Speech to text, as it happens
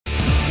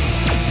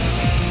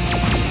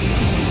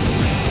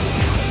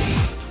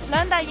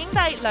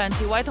梁朝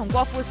偉同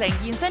郭富城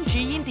現身主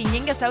演電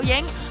影嘅首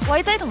映，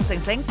偉仔同成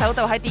成首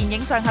度喺電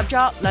影上合作，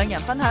兩人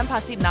分享拍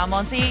攝難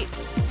忘事。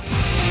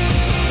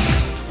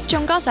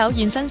眾歌手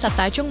現身10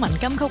大中文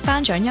金曲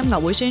頒獎音樂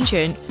會宣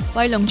傳，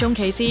為隆重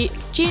其事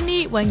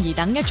 ，Jenny、泳兒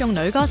等一眾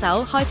女歌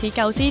手開始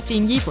構思戰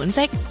衣款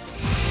式。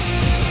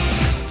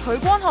許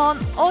光漢、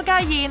柯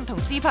佳嬿同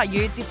施柏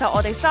宇接受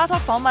我哋 Star Talk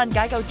訪問，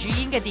解構主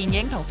演嘅電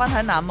影同分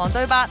享難忘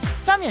對白，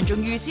三人仲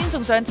預先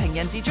送上情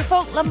人節祝福，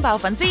冧爆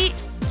粉絲。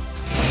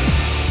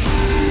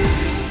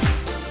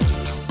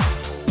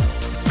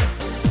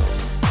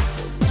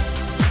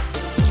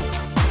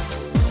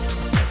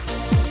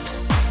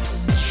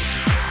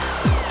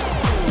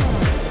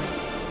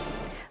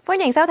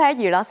歡迎收睇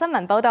娛樂新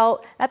聞報道。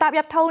踏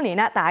入兔年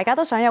啦，大家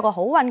都想有個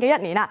好運嘅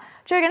一年啦。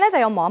最近就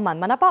有網民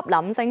問阿 Bob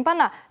林盛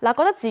斌啊，覺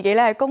得自己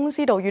喺公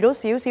司度遇到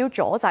少少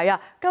阻滯啊，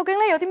究竟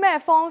有啲咩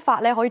方法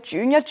可以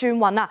轉一轉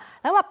運啊？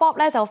咁阿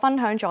Bob 就分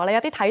享咗有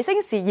啲提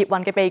升事業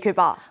運嘅秘訣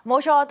噃。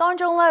冇錯，當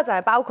中就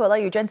係包括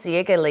要將自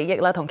己嘅利益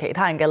同其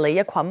他人嘅利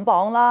益捆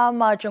綁啦，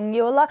咁啊仲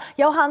要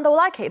有限度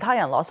拉其他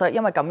人落水，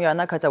因為咁樣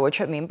佢就會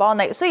出面幫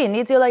你。雖然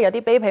呢招有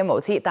啲卑鄙無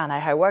恥，但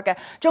係 work 嘅。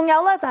仲有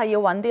就係要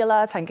揾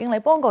啲曾經你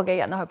幫過嘅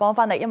人去幫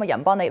翻你，因為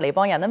人幫你，你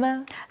幫人啊嘛。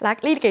呢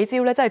幾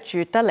招真係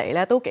絕得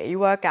嚟都幾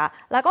work 㗎。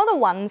講到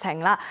運程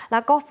啦，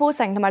郭富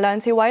城同埋梁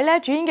朝偉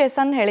主演嘅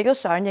新戲你都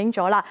上映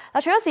咗啦。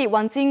除咗事業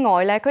運之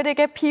外佢哋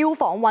嘅票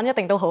房運一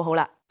定都好好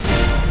啦。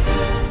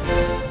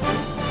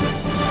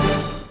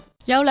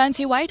由梁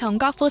朝偉同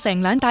郭富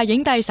城兩大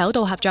影帝首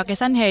度合作嘅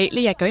新戲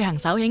呢日舉行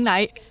首映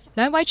禮，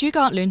兩位主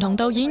角聯同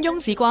導演翁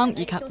子光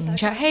以及吳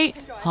卓羲、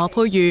何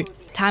佩瑜、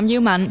譚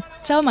耀文、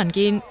周文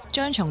健、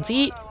張松之、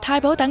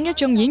太保等一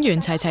眾演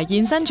員齊齊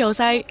現身造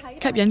勢，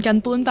吸引近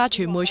半百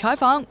傳媒採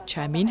訪，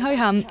場面墟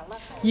冚。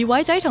而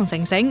偉仔同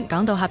成成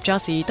講到合作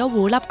時都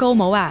互笠高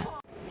帽啊！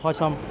開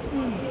心，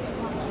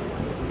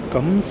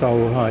感受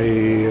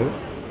係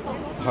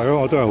咯，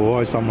我都係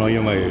好開心咯，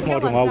因為我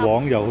同阿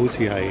黃又好似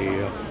係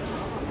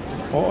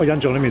我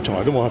印象裏面從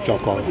來都冇合作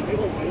過。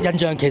印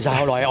象其實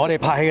後來我哋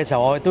拍戲嘅時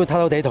候，我都偷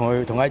偷地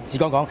同阿志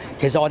剛講，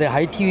其實我哋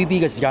喺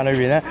TVB 嘅時間裏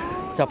邊咧，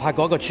就拍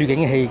過一個處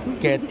境戲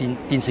嘅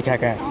電視劇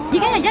嘅。已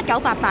經係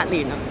1988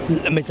年啦。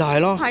咪就係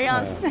咯。係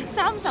啊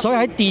，30。所以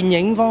喺電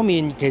影方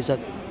面，其實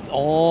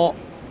我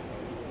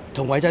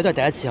同偉仔都係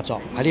第一次合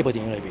作喺呢部電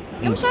影裏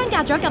邊。咁相隔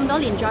咗咁多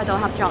年再度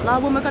合作啦，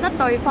會唔會覺得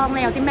對方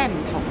有啲咩唔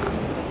同啊？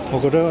我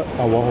覺得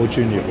阿黃好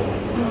專業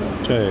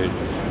喎，即係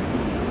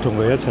同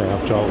佢一齊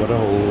合作，我覺得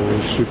好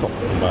舒服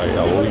同埋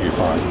又好愉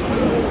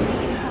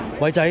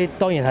快。偉仔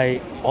當然係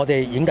我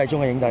哋影帝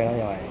中嘅影帝啦，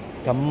因為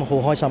咁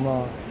好開心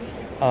咯。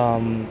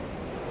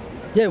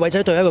因為偉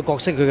仔對一個角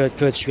色佢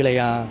嘅處理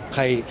啊，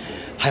係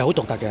好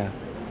獨特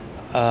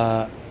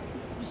嘅。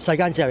世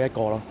間只有一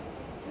個咯，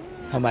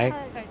係咪？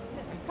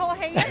唔好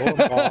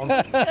咁講，唔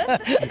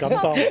敢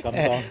當，唔敢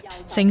當。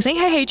成成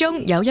喺戲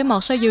中有一幕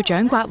需要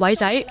掌摑偉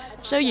仔，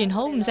雖然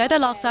好唔捨得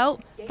落手，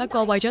不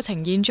過為咗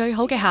呈現最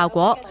好嘅效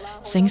果，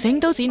成成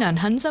都只能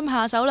狠心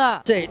下手啦。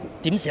即係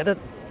點捨得，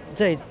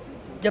即係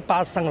一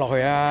巴生落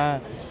去啊！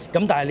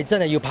咁但係你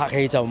真係要拍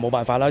戲就冇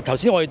辦法啦。頭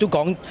先我哋都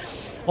講，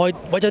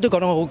偉仔都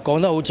講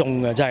得好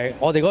重嘅，就係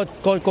我哋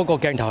嗰個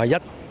鏡頭係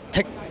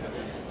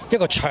一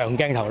個長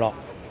鏡頭落。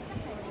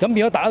咁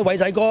變咗打偉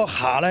仔嗰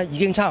下咧，已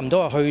經差唔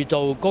多係去到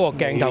嗰個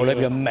鏡頭裏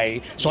邊嘅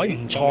尾，所以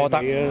唔錯得。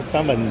2/3。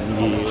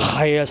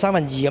係啊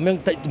，2/3咁樣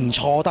唔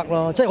錯得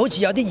咯，即係好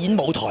似有啲演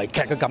舞台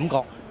劇嘅感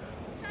覺，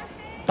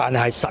但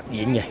係實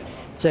演嘅，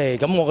即係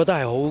咁，我覺得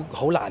係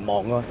好難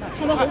忘咯。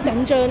係咪好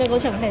緊張咧？嗰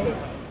場戲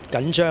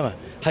緊張啊，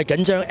係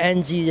緊張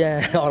NG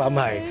啫，我諗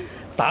係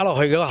打落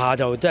去嗰下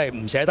就真係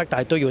唔捨得，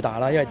但係都要打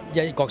啦，因為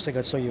一角色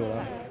嘅需要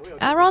啦。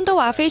阿 Ron 都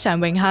話非常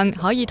榮幸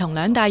可以同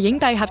兩大影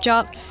帝合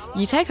作，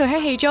而且佢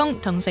喺戲中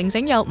同成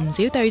成有唔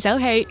少對手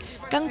戲，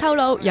更透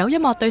露有一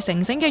幕對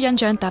成成嘅印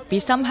象特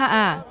別深刻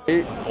啊！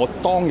我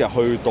當日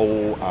去到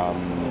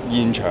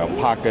現場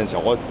拍嘅時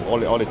候，我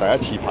哋第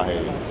一次拍戲，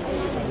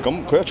咁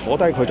佢一坐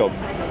低佢就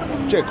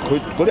即係佢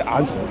嗰啲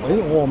眼神，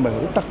我係咪好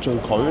得罪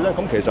佢咧？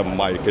咁其實唔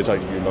係，其實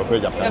原來佢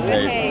入緊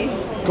戲，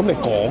咁你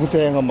講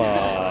聲啊嘛，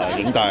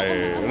影帝，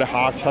你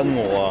嚇親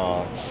我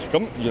啊！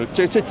咁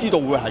即係知道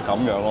會係咁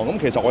樣咯。咁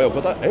其實我又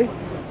覺得，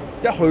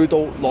一去到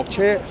落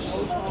車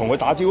同佢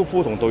打招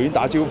呼，同導演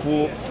打招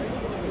呼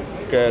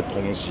嘅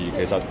同時，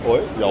其實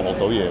又學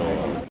到嘢喎。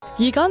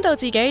而講到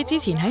自己之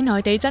前喺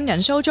內地真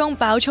人 show 中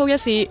爆粗一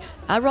事，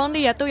阿 Ron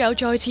呢日都有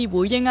再次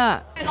回應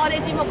啊！內地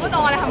節目嗰度，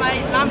我哋係咪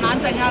冷唔冷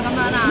靜啊？咁樣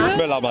啊？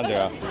咩冷唔冷靜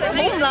啊？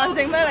好唔冷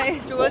靜咩？你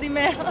做咗啲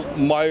咩？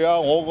唔係啊，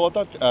我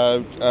覺得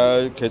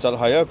其實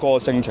係一個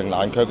盛情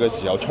難卻嘅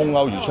時候衝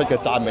口而出嘅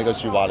讚美嘅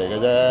説話嚟嘅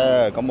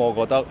啫。咁我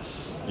覺得，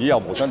又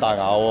無傷大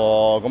雅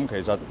喎。咁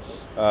其實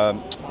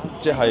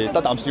即係得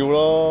啖笑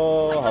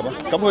咯，係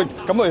咪？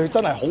咁佢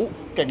真係好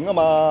勁啊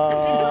嘛，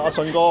阿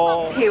信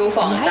哥。票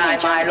房大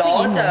賣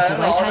攞獎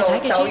攞到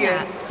手軟，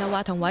就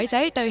話同偉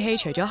仔對戲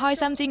除咗開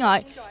心之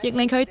外，亦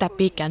令佢特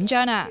別緊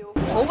張啊！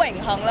好榮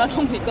幸啦，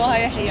同傑哥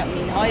喺戲入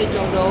面可以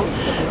做到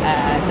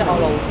即係我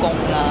老公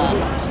啦。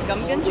咁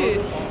跟住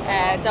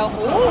就好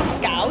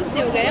搞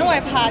笑嘅，因為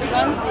拍嗰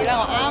陣時咧，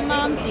我啱啱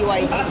自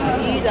慰齒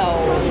就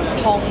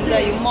痛就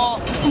要剝，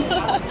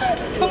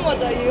咁我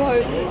就要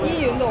去醫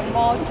院度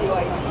剝自慰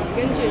齒，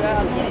跟住咧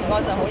阿Tony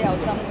哥就好有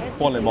心，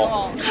幫你剝，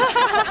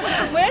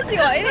每一次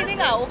話你啲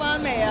牙好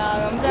翻未啊？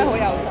咁真係好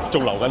有心，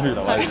仲流緊血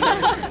係咪？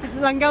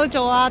能夠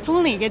做阿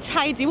Tony 嘅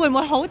妻子，會唔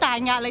會好大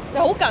壓力？就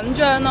好緊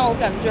張咯，好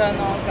緊張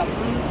咯。咁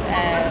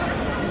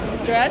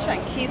仲有一場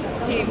kiss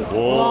添，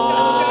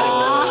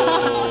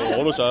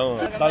我都想，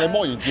但係你剝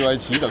完自慰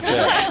齒就先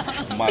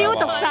消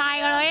毒晒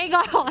㗎啦，應該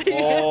可以。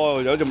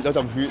哦，有陣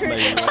血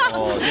味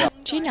喎。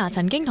Gina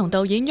曾經同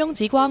導演翁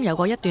子光有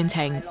過一段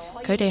情，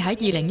佢哋喺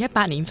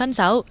2018年分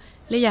手。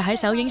呢日喺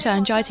首映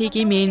上再次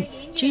見面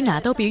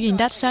 ，Gina 都表現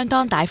得相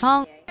當大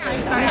方。間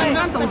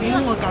導演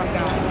我尷尬。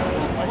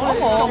好開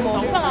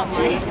心啊！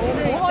影咗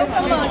好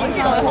耐冇見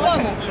啦，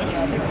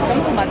咁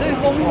同埋都要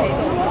恭喜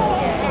導演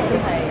嘅，真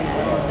係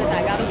即係大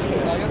家都期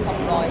待咗咁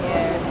耐嘅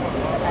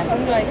工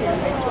作嘅時候，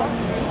係終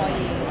於可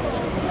以今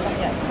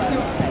日上映。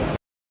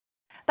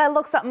第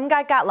65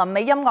屆格林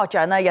美音樂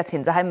獎咧，日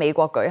前就喺美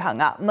國舉行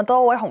啊！咁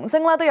多位紅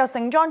星咧都有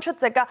盛裝出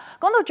席噶。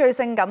講到最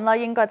性感啦，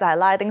應該就係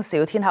拉丁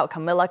小天后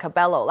Camila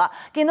Cabello 啦。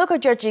見到佢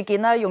着住件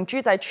咧用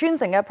豬仔穿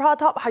成嘅 bra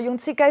top，係用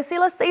設計師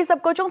咧40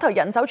個鐘頭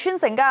人手穿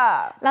成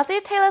噶。嗱，至於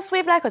Taylor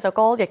Swift 咧，佢首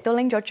歌亦都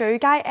拎咗最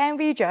佳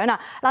MV 獎啦。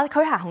嗱，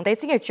佢行紅地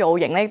毯嘅造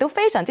型咧，亦都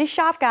非常之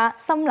sharp 㗎，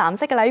深藍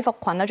色嘅禮服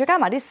裙啊，再加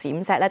埋啲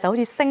閃石咧，就好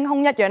似星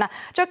空一樣啦。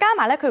再加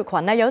埋咧佢條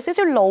裙咧有少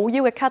少露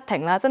腰嘅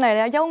cutting 啦，真係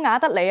咧優雅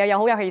得嚟啊，又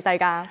好有氣勢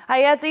㗎。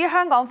係啊，至於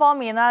香港方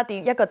面啦，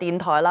一個電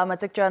台啦，咁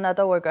即將咧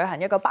都會舉行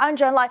一個頒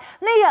獎禮，呢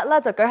日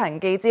咧就舉行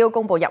記招，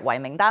公佈入圍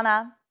名單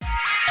啦。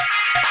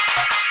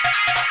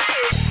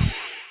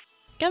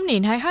今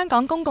年係香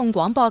港公共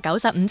廣播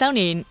95週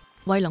年，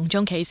為隆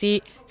重其事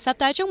，10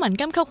大中文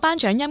金曲頒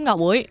獎音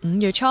樂會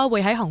5月初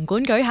會喺紅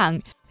館舉行。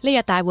呢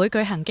日大會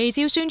舉行記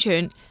招宣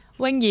傳，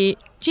泳兒、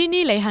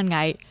Jenny 李幸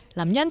倪、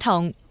林欣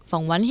彤、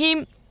馮允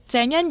謙、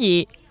鄭欣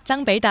宜、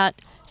曾比特、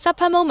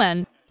Super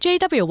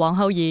Moment、JW 黃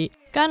浩儀、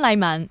姜麗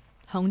文、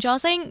洪助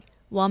星、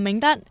黃明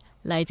德、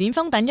黎展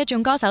峰等一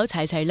眾歌手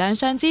齊齊亮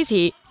相支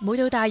持。每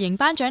到大型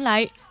頒獎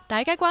禮，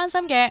大家關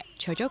心嘅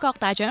除咗各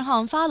大獎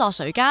項花落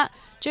誰家，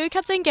最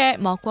吸睛嘅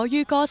莫過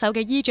於歌手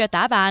嘅衣着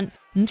打扮。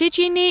唔知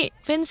Jenny、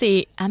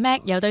Vincy、阿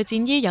Mac 又對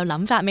戰衣有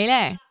諗法未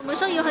呢？會唔會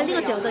需要喺呢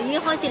個時候就已經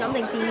開始諗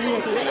定戰衣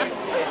嗰啲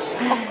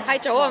咧？太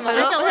早係咪？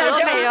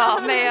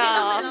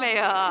未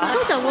啊！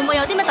通常會唔會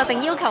有啲咩特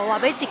定要求話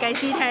俾設計師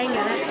聽嘅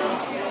咧？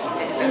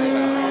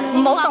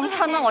唔好凍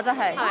親咯，我真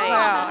係係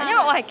啊，因為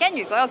我係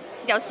驚如果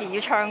有時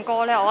要唱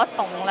歌咧，我一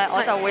凍咧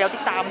我就會有啲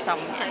擔心，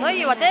所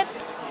以或者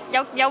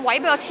有位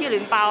俾我黐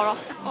暖包咯。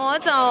我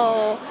就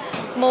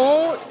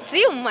冇，只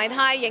要唔係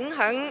太影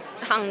響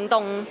行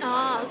動、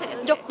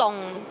喐動，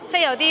即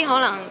係有啲可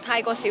能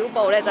太過小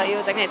步咧，就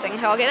要整嚟整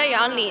去。我記得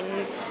有一年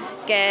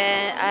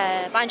嘅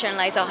頒獎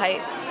禮就係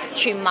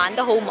全晚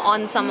都好唔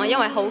安心啊，因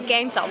為好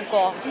驚走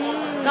光，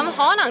咁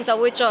可能就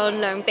會盡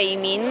量避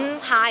免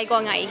太過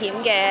危險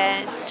嘅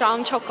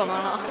裝束咁樣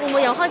咯。會唔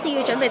會又開始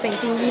要準備定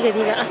戰衣嗰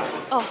啲㗎啦？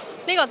哦，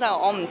呢個就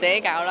我唔自己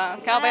搞啦，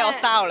交俾我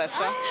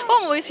stylist 啦。不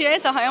過每次咧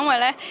就係因為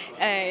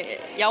咧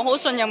有好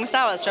信任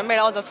stylist 準備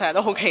咧，我就成日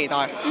都好期待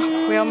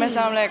會有咩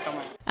衫咧咁啊。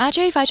阿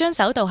J 快將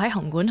首度喺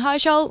紅館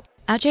開 show，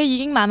 阿 J 已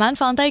經慢慢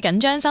放低緊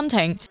張心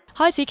情，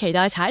開始期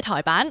待踩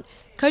台板。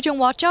佢仲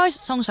獲 Joyce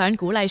送上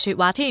鼓勵説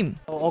話添。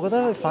我覺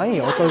得反而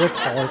我對個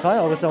台，反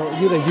而我就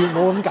越嚟越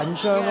冇咁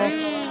緊張咯，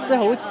即係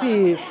好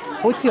似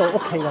我屋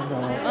企咁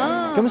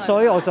樣。咁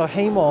所以我就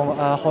希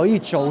望可以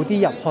早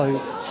啲入去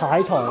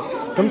踩台，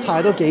咁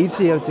踩多幾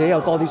次，自己有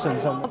多啲信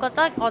心。我覺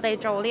得我哋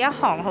做呢一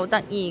行好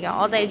得意㗎，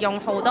我哋用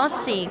好多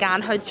時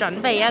間去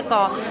準備一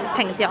個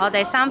平時我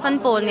哋3分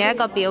半嘅一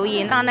個表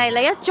演，但係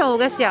你一做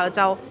嘅時候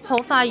就好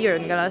快完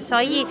㗎啦。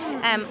所以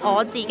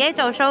我自己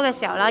做 show 嘅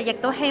時候啦，亦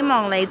都希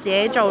望你自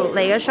己做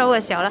你嘅 show 嘅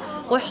時候咧，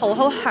會好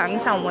好享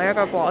受每一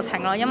個過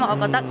程咯。因為我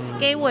覺得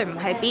機會唔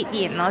係必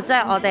然咯，即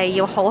係我哋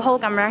要好好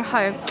咁樣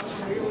去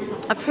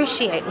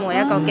appreciate 每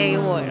一個機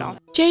會咯。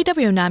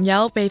JW 男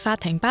友被法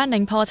庭頒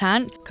令破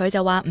產，佢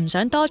就話唔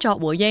想多作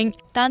回應，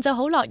但就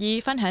好樂意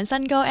分享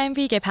新歌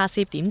MV 嘅拍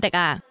攝點滴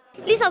啊。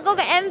呢首歌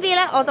嘅 MV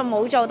咧，我就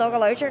冇做到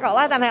個女主角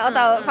啦，但係我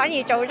就反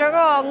而做咗嗰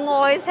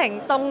個愛情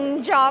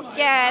動作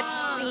嘅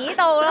指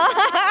導啦。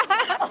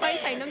愛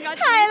情動作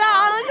係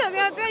啦，我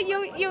諗即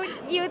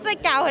係要即係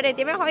教佢哋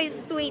點樣可以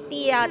sweet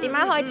啲啊，點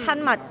樣可以親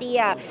密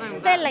啲啊，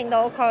即係令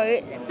到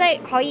佢即係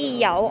可以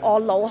有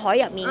我腦海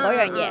入面嗰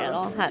樣嘢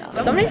咯，係啦。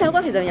咁呢首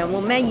歌其實有冇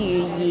咩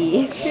寓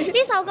意？呢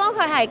首歌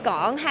佢係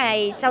講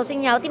係，就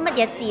算有啲乜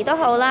嘢事都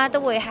好啦，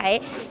都會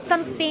喺身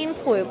邊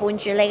陪伴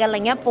住你嘅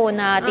另一半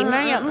啊，點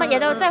樣有乜嘢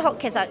都即係好。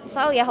其實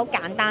所有嘢好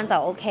簡單就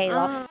OK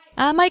咯。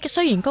阿 Mike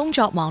雖然工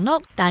作忙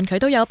碌，但佢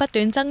都有不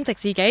斷增值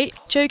自己。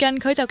最近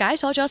佢就解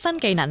鎖咗新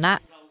技能啦。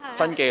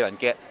新技能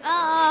嘅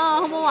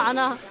好唔好玩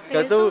啊？其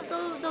實都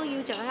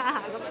要掌握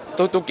下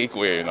咁。都幾攰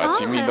啊！原來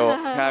剪片都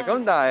係啊，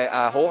咁但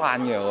係好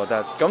玩嘅我覺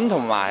得。咁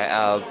同埋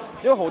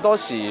因為好多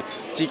時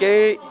自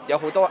己有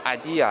好多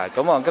idea，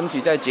 咁啊今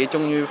次真係自己終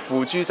於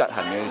付諸實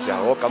行嘅時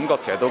候，我感覺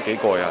其實都幾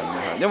過癮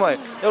嘅，因為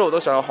一路都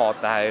想學，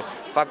但係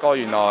發覺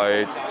原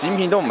來剪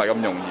片都唔係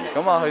咁容易，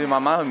咁啊去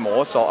慢慢去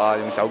摸索啊，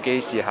用手機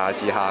試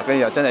下，跟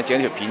住又真係整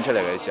條片出嚟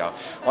嘅時候，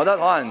我覺得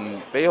可能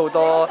俾好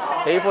多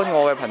喜歡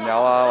我嘅朋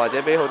友啊，或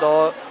者俾好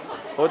多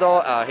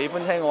喜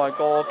歡聽我嘅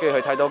歌，跟住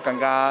去睇到更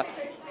加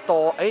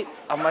多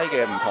阿咪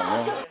嘅唔同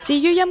咯。至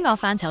於音樂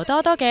範疇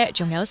多嘅，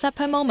仲有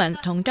Super Moment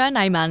同姜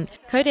麗文，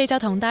佢哋就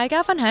同大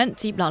家分享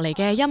接落嚟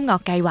嘅音樂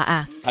計劃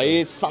啊。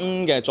喺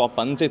新嘅作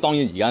品，即係當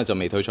然而家就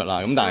未推出啦。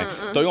咁但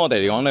係對於我哋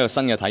嚟講，呢個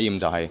新嘅體驗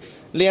就係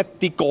呢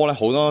一啲歌咧，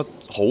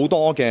好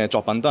多嘅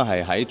作品都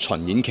係喺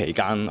巡演期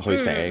間去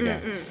寫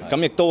嘅。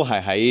咁亦都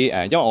係喺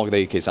因為我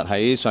哋其實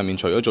喺上面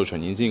除咗做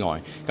巡演之外，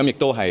咁亦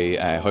都係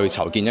去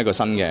籌建一個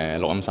新嘅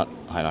錄音室，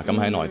係啦。咁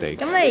喺內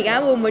地。咁你而家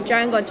會唔會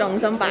將個重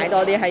心擺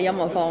多啲喺音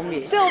樂方面？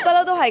即係我不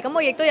嬲都係咁，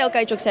我亦都有繼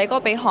續寫歌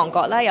俾韓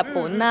國啦、日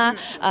本啦，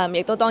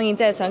亦都當然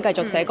即係想繼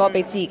續寫歌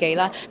俾自己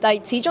啦。但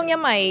係始終因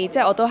為即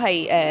係我都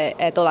係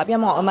獨立音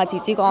樂啊嘛，自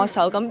資歌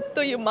手，咁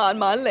都要慢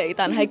慢嚟。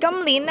但係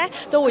今年呢，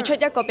都會出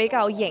一個比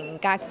較型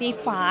格啲、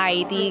快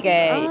啲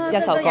嘅一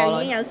首歌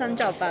咯。已經有新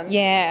作品。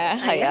Yeah，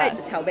 係啊。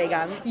籌備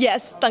緊。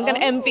Yes， 等緊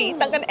MV，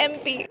 等緊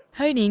MV。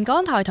去年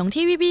港台同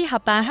TVB 合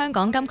辦香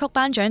港金曲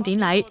頒獎典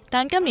禮，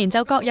但今年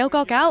就各有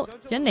各搞，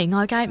引嚟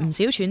外界唔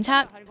少揣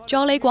測。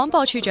助理廣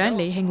播處長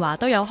李慶華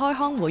都有開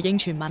腔回應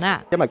傳聞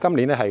啊。因為今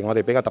年咧係我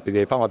哋比較特別嘅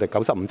地方，我哋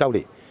95週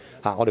年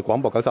嚇，我哋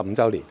廣播95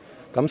週年，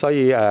咁所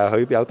以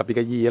佢有特別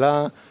嘅意義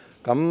啦。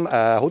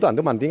咁好多人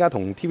都問點解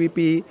同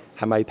TVB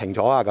係咪停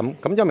咗啊？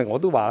咁因為我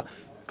都話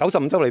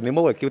95週年你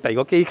冇叫第二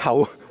個機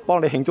構幫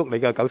你慶祝你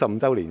嘅95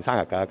週年生日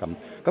㗎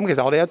咁其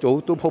實我哋一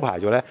早都鋪排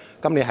咗咧，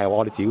今年係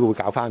我哋自己會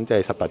搞翻即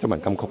係10大中文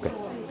金曲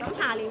嘅。咁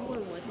下年會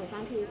唔會同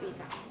翻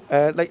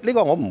TVB 搞？呢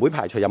個我唔會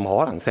排除任何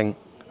可能性。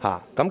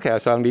咁其實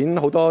上年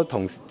好多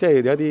即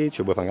係有一啲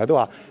傳媒朋友都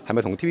話係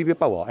咪同 TVB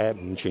不和？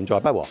唔存在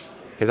不和。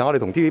其實我哋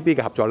同 TVB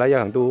嘅合作咧一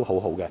樣都好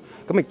好嘅，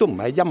咁亦都唔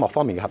係喺音樂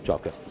方面嘅合作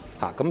嘅。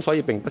咁所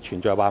以並不存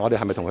在話我哋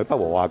係咪同佢不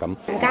和啊咁。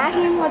吳家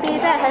謙嗰啲即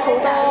係喺好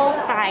多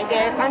大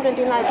嘅頒獎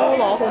典禮都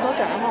攞好多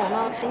獎項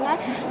啦，點解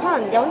可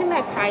能有啲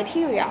咩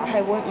criteria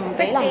係會唔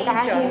俾林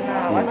家謙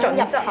咁樣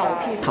入投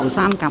票？頭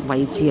3甲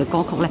位置嘅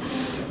歌曲咧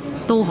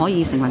都可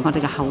以成為我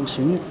哋嘅候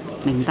選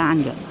名單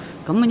嘅。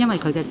咁因為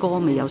佢嘅歌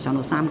未有上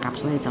到3甲，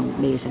所以就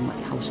未成為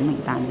候選名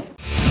單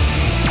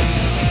嘅。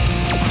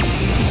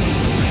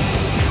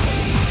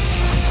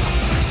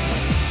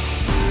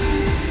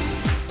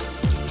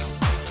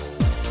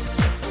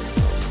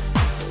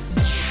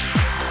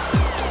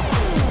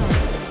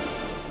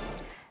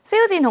蕭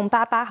戰同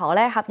白百何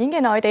咧合演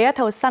嘅內地一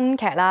套新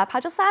劇啦，拍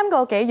咗3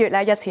個幾月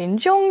啦，日前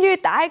終於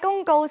大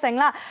功告成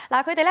啦！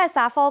嗱，佢哋咧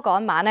殺科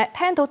嗰晚咧，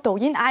聽到導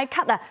演嗌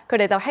咳啊，佢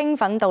哋就興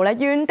奮到咧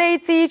原地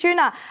自尊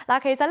啊！嗱，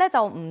其實咧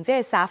就唔止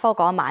係殺科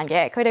嗰晚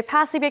嘅，佢哋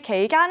拍攝嘅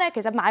期間咧，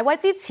其實買位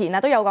之前啊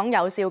都有講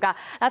有笑㗎。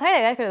嗱，睇嚟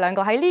咧佢哋兩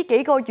個喺呢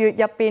幾個月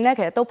入邊咧，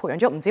其實都培養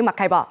咗唔少默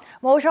契噃。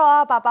冇錯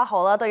啊，白百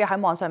何啦都有喺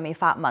網上面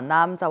發文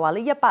啦，就話呢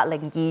102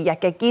日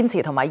嘅堅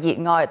持同埋熱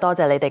愛，多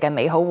謝你哋嘅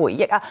美好回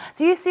憶啊！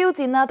至於蕭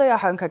戰啦，都有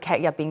向佢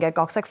劇入邊嘅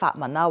角色發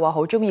文啦，話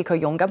好中意佢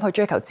勇敢去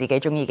追求自己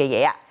中意嘅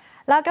嘢啊！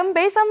嗱，咁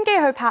俾心機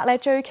去拍咧，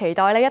最期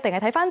待咧一定係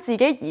睇翻自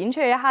己演出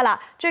嘅一刻啦。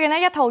最近呢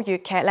一套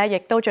粵劇咧，亦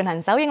都進行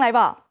首映禮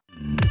噃。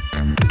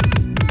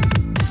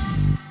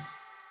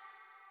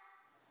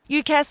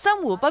粵劇《心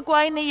湖不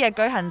歸》呢日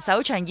舉行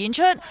首場演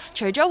出，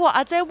除咗獲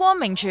阿姐汪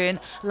明荃、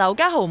劉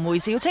家豪、梅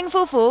小青夫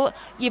婦、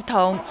葉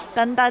童、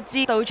鄧達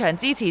智到場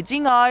支持之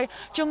外，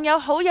仲有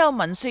好友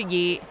文雪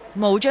兒、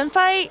毛俊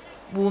輝、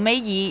胡美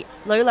儀、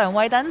呂良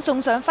偉等送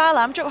上花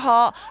籃祝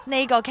賀。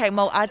呢個劇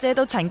目阿姐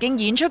都曾經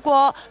演出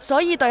過，所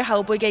以對後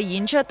輩嘅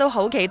演出都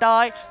好期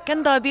待。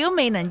更代表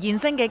未能現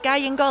身嘅家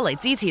英哥嚟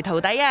支持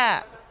徒弟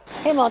啊！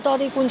希望多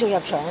啲觀眾入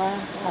場啦。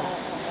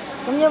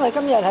咁因為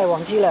今日係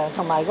黃志良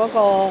同埋嗰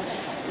個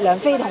梁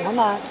飛同啊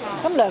嘛，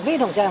咁梁飛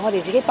同就係我哋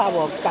自己八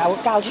和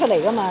教出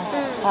嚟噶嘛。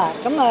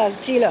咁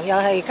志良又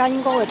係家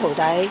英哥嘅徒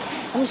弟，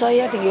咁所以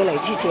一定要嚟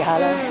支持下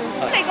啦。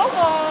咁你嗰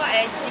個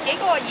自己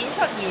嗰個演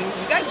出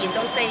而家延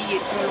到4月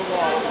㗎咯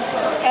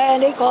喎。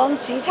你講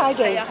紫釵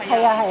記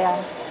係啊。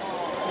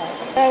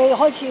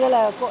開始㗎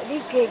啦，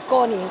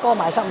過年過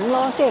埋15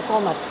咯，即係過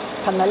埋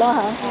琴日咯嚇。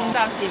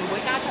暫時唔會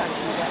加長住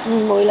嘅。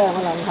唔會啦，我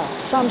諗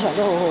下3場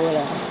都好好㗎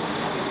啦。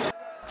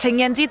情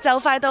人節就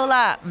快到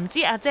啦，唔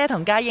知阿姐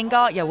同家英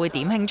哥又會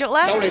點慶祝呢？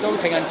就嚟到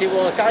情人節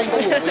喎，家英哥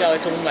會唔會又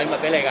送禮物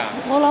俾你㗎？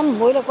我諗唔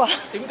會啦啩。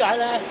點解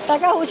咧？大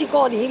家好似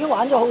過年已經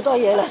玩咗好多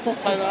嘢啦。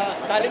係嘛？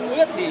但係你每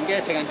一年嘅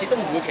情人節都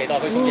唔會期待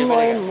佢送嘢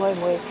俾你。唔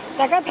會。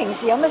大家平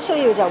時有乜需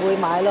要就會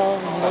買咯，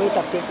唔會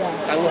特別㗎。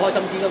但係會開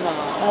心啲㗎嘛？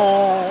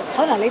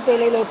可能你對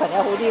你女朋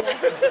友好啲。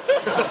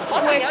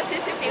可能有少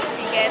少表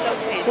示嘅，到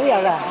時都有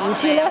㗎，唔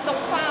知咧。送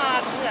花啊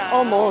咁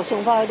樣。冇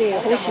送花嗰啲，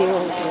好少。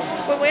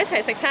會唔會一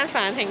齊食餐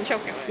飯慶祝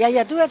㗎？日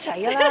日都一齊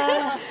㗎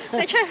啦。即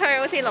係出去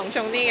好似隆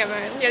重啲咁樣，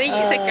有啲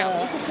儀式感。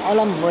我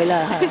諗唔會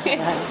啦，係。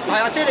係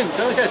阿姐，你唔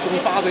想即係送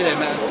花俾你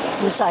咩？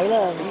唔使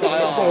啦，唔使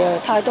啊，係啊，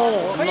太多啦。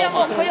佢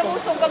有冇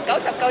送過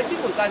99支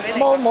玫瑰俾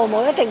你？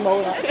冇，一定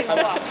冇啦。係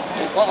嘛？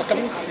我咁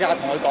試下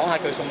同佢講下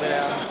佢送俾你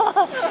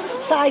啊。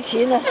嘥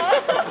錢啊！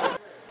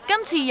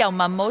今次由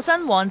文武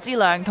生黃志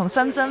良同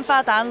新生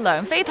花旦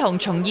梁飛彤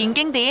重現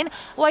經典，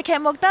為劇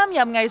目擔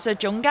任藝術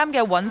總監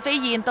嘅尹飛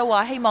燕都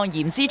話希望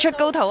嚴師出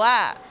高徒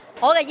啊！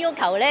我嘅要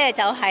求呢，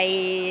就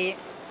係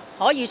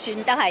可以算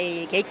得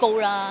係幾高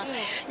啦，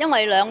因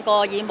為兩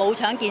個以武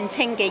場見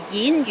稱嘅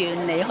演員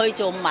嚟去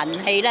做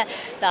文戲呢，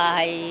就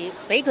係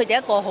俾佢哋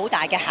一個好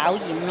大嘅考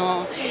驗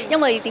咯。因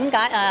為點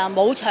解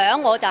武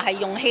場我就係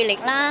用氣力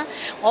啦，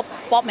我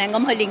搏命咁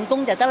去練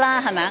功就得啦，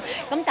係咪啊？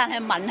咁但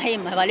係文戲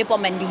唔係話你搏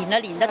命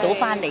練得到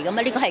翻嚟噶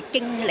嘛，呢個係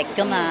經歷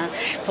噶嘛，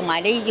同埋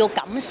你要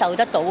感受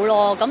得到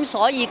咯。咁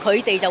所以佢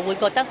哋就會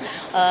覺得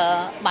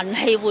文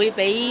戲會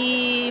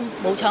比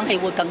武場戲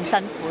會更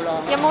辛苦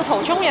咯。有冇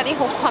途中有啲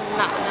好困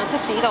難啊？即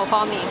係指導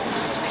方面。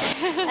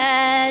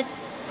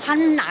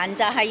困難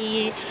就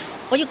係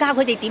我要教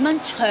佢哋點樣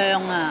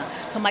唱啊，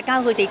同埋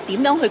教佢哋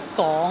點樣去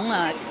講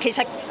啊。其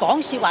實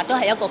講説話都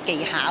係一個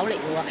技巧嚟嘅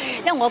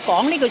喎，因為我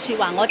講呢句説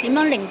話，我點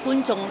樣令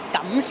觀眾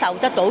感受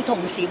得到，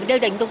同時都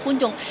令到觀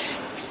眾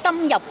深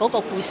入嗰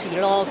個故事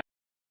咯。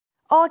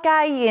柯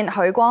佳嬿、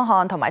許光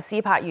漢同埋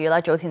施柏宇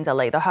啦，早前就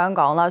嚟到香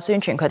港啦，宣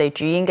傳佢哋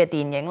主演嘅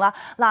電影啦。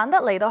難得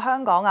嚟到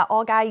香港啊，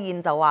柯佳嬿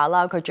就話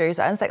啦，佢最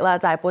想食啦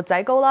就係缽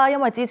仔糕啦，因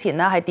為之前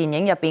咧喺電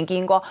影入邊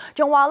見過，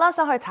仲話啦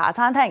想去茶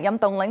餐廳飲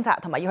凍檸茶，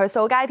同埋要去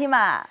掃街添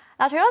啊！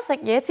嗱，除咗食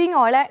嘢之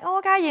外咧，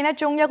柯佳嬿咧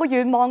仲有個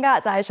願望㗎，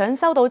就係想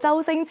收到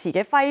周星馳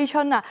嘅揮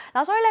春啊！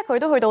嗱，所以咧佢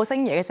都去到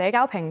星爺嘅社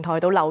交平台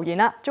度留言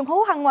啦，仲好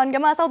幸運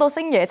咁啊，收到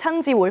星爺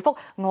親自回覆，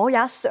我也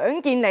想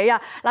見你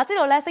啊！嗱，知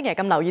道咧星爺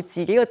咁留意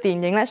自己個電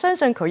影咧，相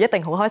信佢一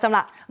定好開心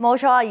啦。冇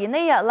錯，而呢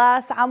日啦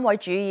，3位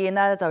主演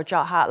咧就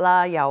作客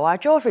啦，由阿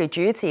Joffrey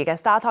主持嘅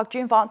Star Talk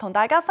專訪，同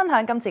大家分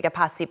享今次嘅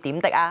拍攝點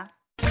滴啊！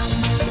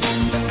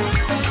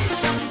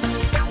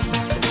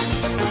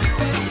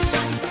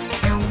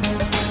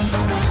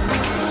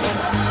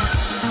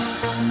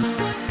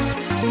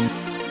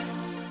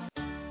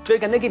最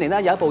近呢幾年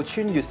咧有一部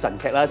穿越神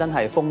劇啦，真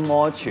係風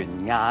靡全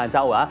亞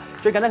洲啊！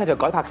最近咧佢就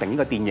改拍成呢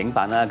個電影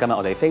版啦。今日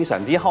我哋非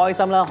常之開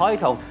心啦，可以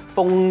同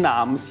鳳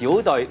男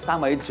小隊3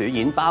位主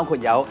演，包括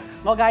有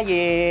柯佳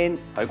嬿、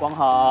許光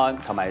漢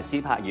同埋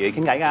施柏宇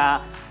傾偈㗎。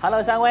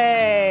Hello， 3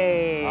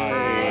位，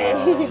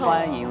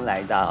歡迎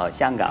來到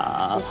香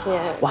港。謝謝。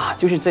哇，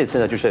就是這次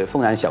呢，就是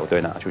鳳男小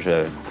隊呢，就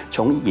是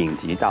從影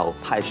集到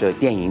拍攝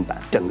電影版，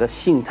整個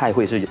心態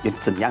會是有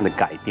怎樣的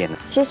改變呢？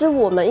其實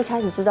我們一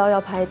開始知道要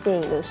拍電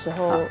影的時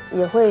候，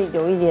也會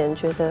有一點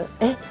覺得，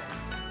哎，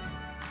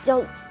要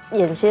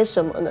演些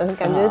什麼呢？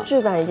感覺劇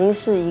版已經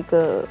是一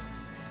個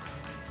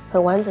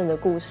很完整的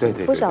故事，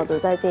不曉得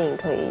在電影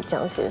可以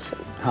講些什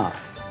麼。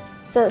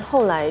在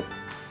後來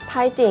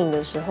拍電影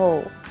的時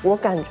候，我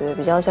感覺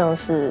比較像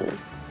是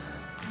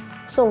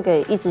送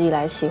給一直以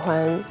來喜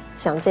歡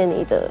想見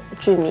你的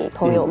劇迷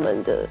朋友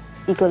們的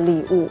一個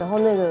禮物，然後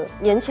那個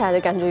演起來的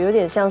感覺有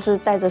點像是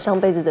帶着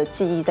上輩子的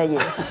記憶在演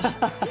戲。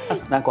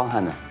那光漢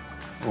呢？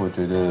我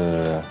覺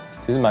得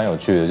其實蠻有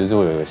趣的，就是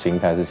我有一個心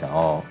態是想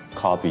要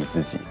copy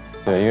自己，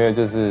對，因為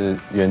就是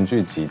原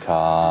劇集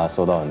它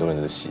受到很多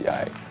人的喜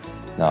愛，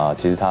那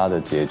其實它的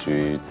結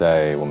局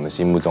在我們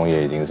心目中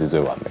也已經是最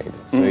完美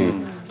的，所以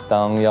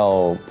當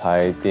要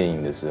拍電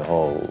影的時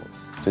候，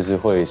就是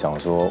會想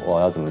說，哇，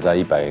要怎麼在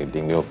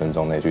106分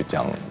鐘內去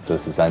講這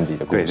13集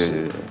的故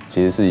事，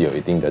其實是有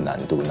一定的難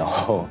度，然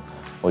後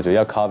我覺得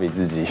要 copy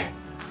自己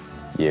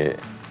也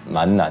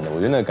蠻難的，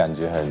我覺得那個感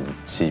覺很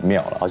奇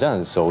妙了，好像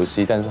很熟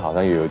悉，但是好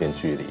像又有點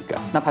距離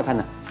感。那拍拍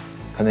呢？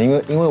可能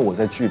因為我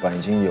在劇版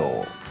已經有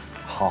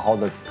好好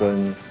的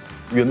跟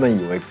原本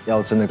以為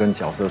要真的跟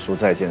角色說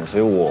再見，所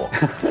以我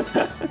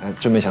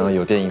就沒想到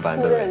有電影版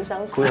的人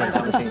哭得很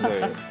傷心。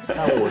對，但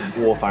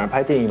我反而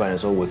拍電影版的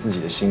時候，我自己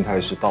的心態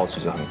是抱持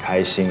着很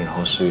開心，然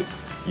後是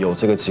有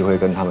這個機會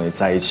跟他們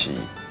在一起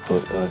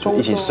就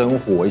一起生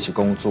活，一起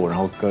工作，然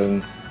後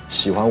跟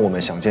喜歡我們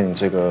想見你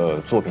這個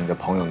作品的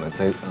朋友們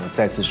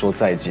再次說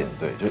再見，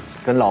對，就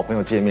跟老朋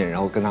友見面，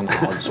然後跟他們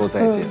好好的說再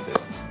見，對。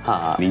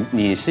哈，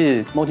你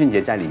是孟俊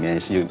傑在裡面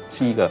是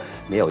一個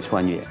沒有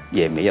穿越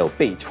也沒有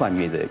被穿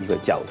越的一個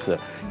角色，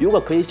如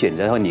果可以選擇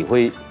的話，你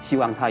會希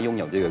望他擁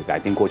有這個改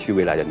變過去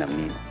未來的能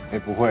力嗎？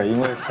不會，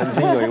因為曾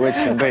經有一位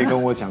前輩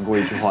跟我講過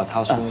一句話，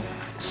他說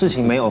事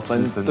情沒有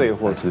分對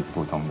或是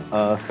普通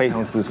的，非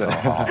常資深，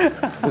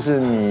就是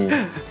你。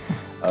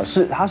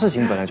他事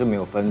情本來就沒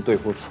有分對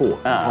或錯，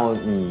然後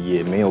你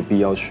也沒有必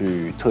要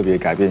去特別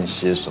改變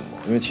些什麼，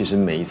因為其實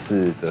每一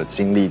次的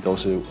經歷都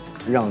是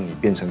讓你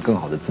變成更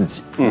好的自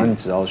己。那你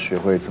只要學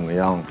會怎麼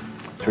樣，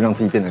就讓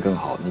自己變得更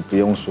好，你不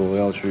用說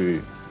要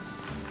去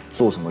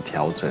做什麼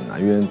調整啊，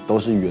因為都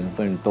是緣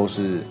分，都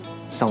是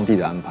上帝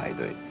的安排，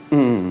對，對，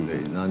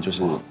那就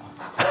是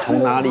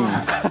从哪里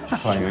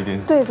突然有一点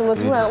对，怎么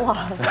突然哇？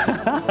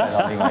带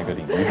到另外一个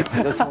领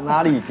域，就从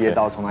哪里跌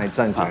倒，从哪里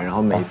站起来，然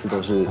后每一次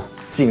都是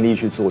尽力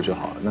去做就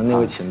好了。那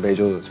位前辈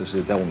就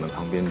是在我们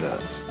旁边的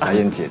贾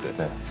燕姐的，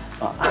对。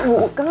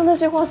我刚刚那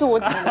些话是我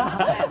讲的，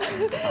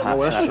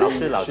我要学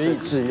以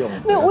致用。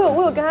没有，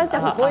我有跟他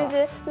讲过一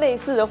些类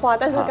似的话，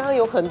但是刚刚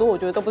有很多我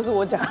觉得都不是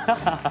我讲。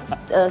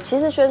其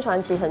实宣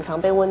传期很常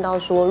被问到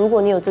说，如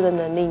果你有这个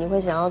能力，你会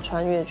想要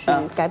穿越去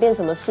改变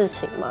什么事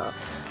情吗？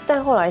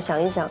但后来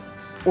想一想，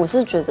我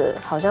是觉得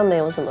好像没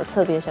有什么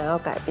特别想要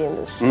改变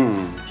的事，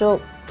就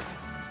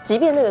即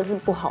便那个是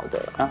不好的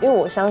了，因为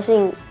我相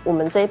信我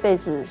们这一辈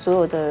子所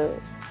有的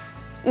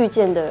遇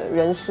见的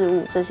人事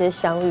物，这些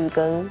相遇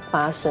跟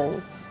发生，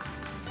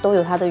都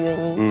有它的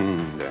原因，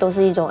都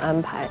是一种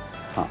安排，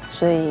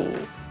所以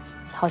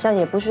好像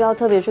也不需要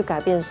特别去改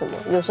变什么。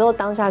有时候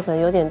当下可能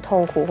有点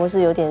痛苦，或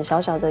是有点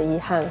小小的遗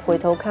憾，回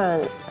头看，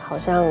好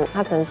像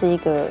它可能是一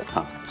个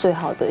最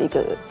好的一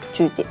个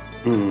据点，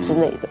之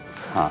类的。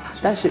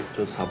但是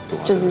就差不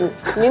多，就是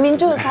明明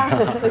就是差很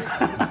多，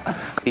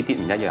啲啲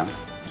唔一樣，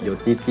有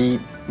啲啲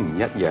唔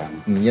一樣，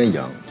唔一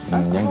樣，唔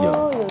一樣，有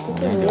啲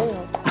啲唔一樣。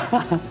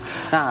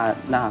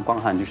那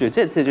光汉就是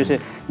这次就是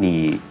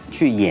你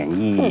去演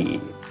绎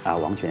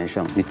王全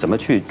胜，你怎么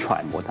去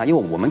揣摩他？因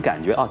为我们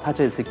感觉他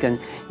这次跟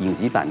影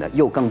集版的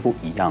又更不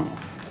一样，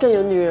更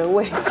有女人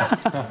味。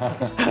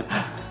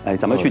哎，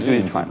怎么去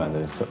影集版的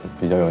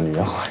比较有女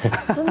人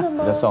味？真的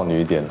吗？比较少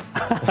女一点。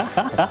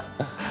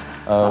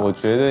我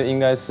觉得应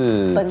该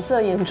是本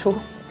色演出。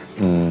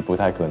不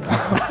太可能。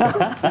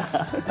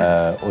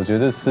我觉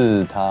得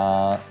是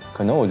他。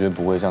可能我觉得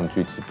不会像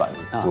剧集版，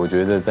我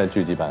觉得在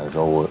剧集版的时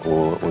候，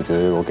我觉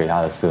得我给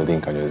他的设定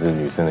感觉是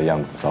女生的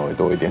样子稍微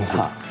多一点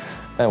点，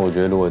但我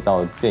觉得如果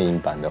到电影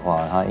版的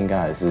话，他应该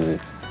还是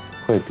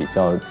会比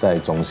较再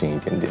中性一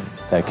点点，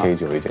再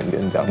K9一点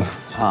点这样子。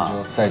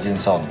就再见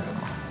少女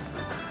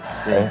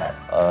了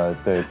嘛？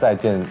对，再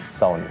见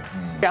少女。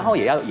然后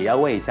也要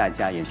问一下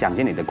家燕，想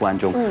见你的观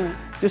众，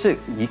就是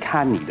一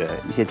看你的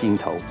一些镜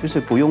头，就是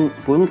不用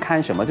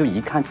看什么，就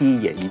一看第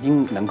一眼已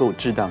经能够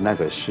知道那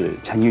个是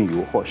陈韵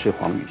如或是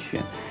黄宇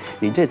轩。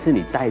你这次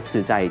你再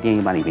次在电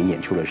影版里面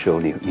演出的时候，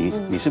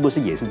你是不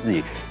是也是自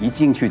己一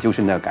进去就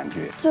是那个感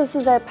觉？这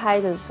次在拍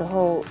的时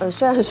候，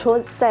虽然说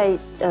在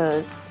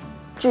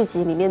剧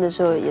集里面的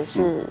时候也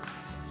是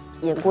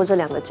演过这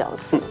2个角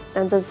色，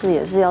但这次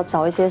也是要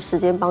找一些时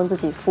间帮自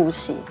己复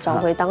习，找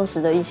回当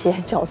时的一些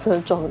角色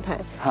状态。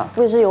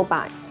我也是有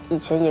把以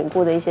前演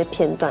过的一些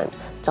片段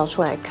找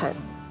出来看，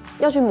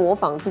要去模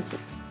仿自己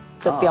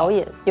的表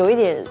演，有一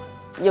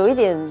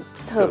点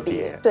特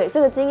别。对，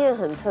这个经验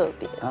很特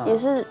别，也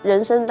是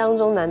人生当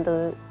中难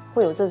得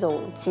会有这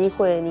种机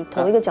会，你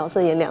同一个角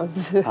色演2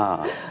次。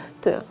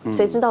对啊，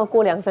谁知道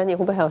过2、3年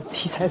会不会还有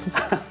第3次？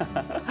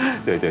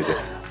对。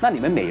那你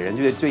们每人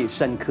觉得最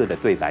深刻的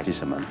对白是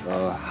什么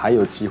呢？还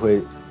有机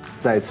会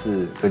再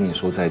次跟你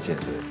说再见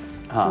的。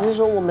你是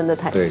说我们的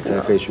台词？对，在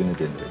废墟那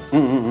边的。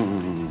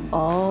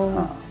哦。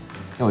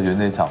因为我觉得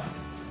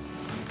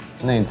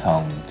那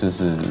场就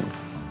是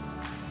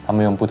他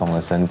们用不同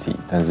的身体，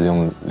但是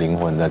用灵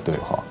魂在对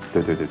话。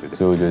对。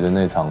所以我觉得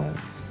那场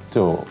对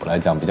我来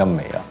讲比较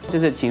美啊。就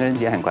是情人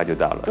节很快就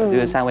到了，就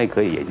是3位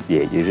可以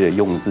也是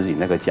用自己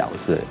那个角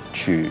色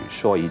去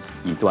说一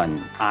段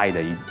爱的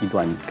一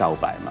段告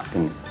白嘛。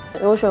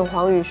我选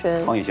黄宇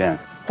轩。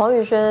黄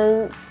宇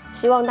轩，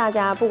希望大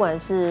家不管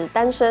是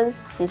单身，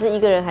你是1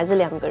个人还是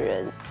2个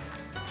人，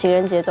情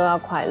人节都要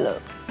快乐。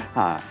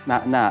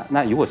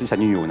那如果是陈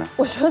韵如呢？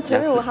我觉得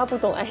陈韵如她不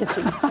懂爱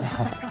情，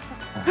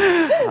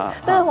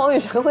但是黄宇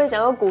轩会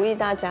想要鼓励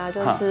大家，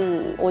就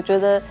是我觉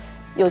得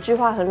有句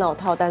话很老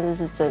套，但是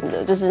是真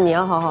的，就是你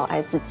要好好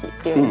爱自己，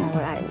别人才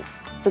会爱你，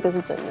这个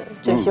是真的。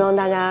就希望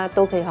大家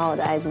都可以好好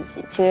的爱自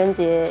己，情人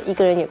节1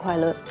个人也快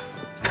乐。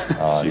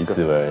李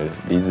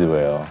子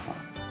维哦，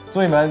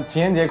祝你们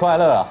情人节快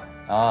乐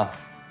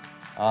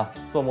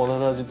坐摩托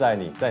车去载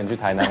你去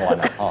台南玩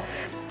啊！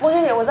孟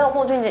俊杰，我知道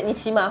孟俊杰，你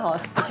骑马好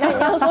了，你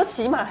要说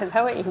骑马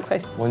才会赢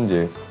回。孟俊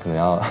杰可能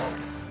要，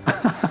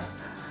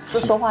就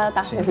说话要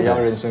大声，不要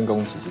人身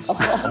攻击，谢谢。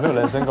我没有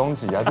人身攻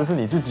击啊，这是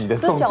你自己的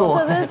动作。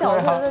这是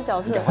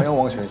角色。还用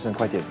王全胜，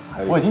快点！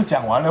我已经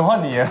讲完了，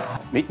换你了。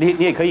你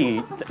也可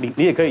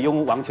以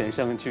用王全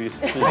胜去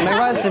试。没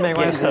关系，没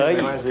关系，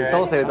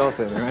都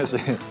谁，没关系。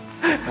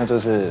那就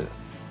是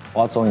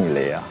我中你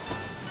雷啊！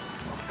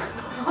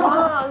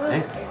哇，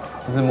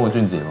这是莫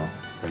俊杰吗？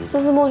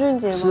这是莫俊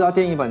杰吗？是啊，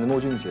电影版的莫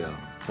俊杰啊。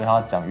所以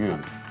他讲粤语，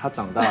他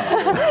长大了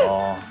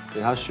哦，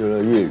对，他学了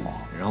粤语，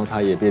然后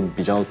他也变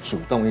比较主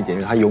动一点，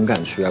因为他勇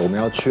敢去爱。我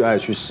们要去爱，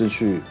去失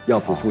去，要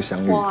不负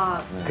相遇。哇，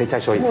可以再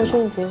说一次吗？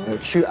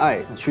去爱，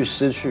去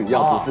失去，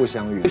要不负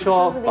相遇。会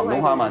说广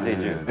东话吗？这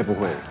句？不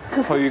会。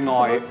去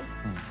愛，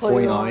去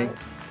愛，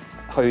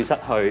去失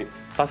去，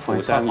不負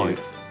相遇。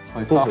不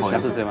負相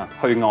識嘛？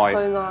去愛，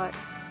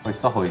去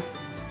失去，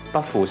不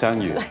負相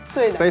遇。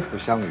背負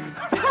相遇。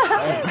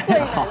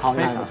好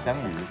背負相遇，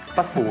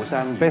不負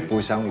相遇，背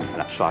負相遇。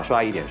嗱，耍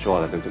帥一點說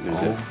了，對不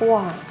對？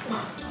哇，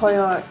去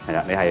愛。係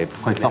啦，你係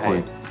去失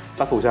去，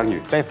不負相遇，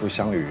背負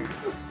相遇。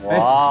哇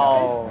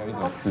哦，有一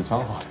种四川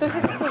话。对，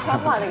四川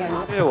话的感觉。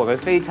因为我们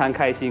非常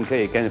开心可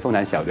以跟凤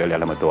南小队聊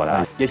那么多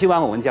了，也希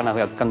望我们将来会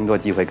有更多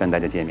机会跟大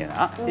家见面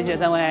啊！谢谢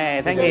三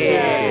位 ，Thank you，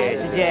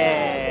谢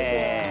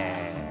谢。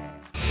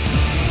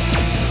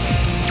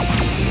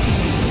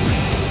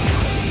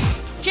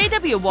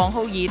JW 黃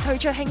浩兒推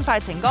出輕快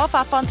情歌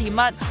發放甜蜜，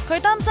佢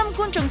擔心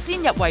觀眾先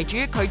入為主，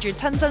拒絕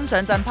親身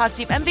上陣拍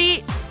攝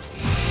MV。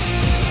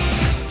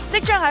即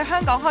將喺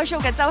香港開 show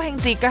嘅周興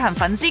哲舉行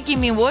粉絲見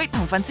面會，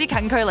同粉絲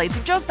近距離接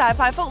觸，大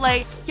派福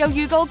利，又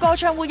預告歌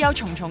唱會有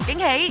重重驚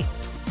喜。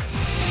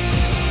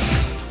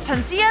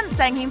陳思欣、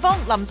鄭憲峰、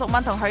林淑敏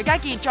同許家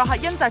傑作客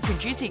甄澤權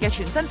主持嘅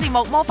全新節目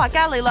《魔法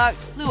伽利略》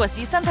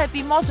，Louis 身體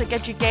變魔術嘅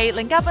絕技，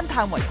令嘉賓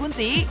歎為觀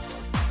止。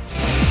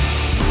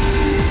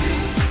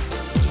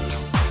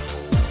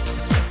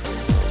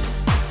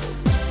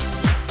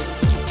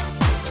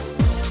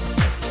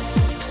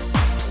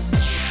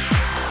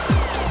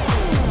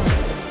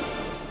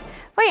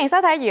歡迎收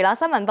睇娛樂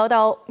新聞報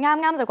道。啱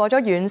啱就過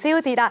咗元宵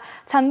節啦，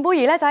陳貝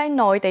兒咧就喺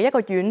內地一個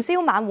元宵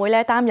晚會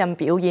咧擔任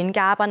表演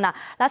嘉賓啦。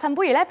嗱，陳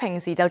貝兒咧平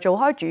時就做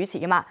開主持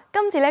噶嘛，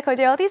今次咧佢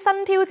就有啲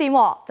新挑戰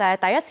喎，就係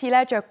第一次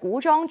咧着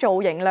古裝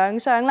造型亮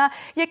相啦，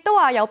亦都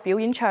話有表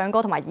演唱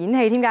歌同埋演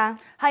戲添㗎。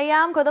係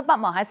啊，佢都不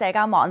忘喺社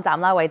交網站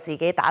啦，為自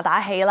己打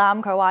打氣啦。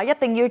佢話一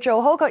定要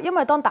做好佢，因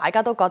為當大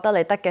家都覺得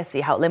你得嘅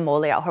時候，你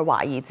冇理由去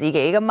懷疑自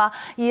己噶嘛。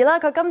而咧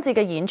佢今次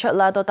嘅演出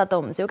啦，都得到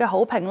唔少嘅好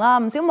評啦，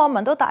唔少網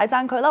民都大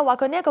讚佢啦，話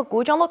佢呢一個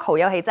古裝 look 好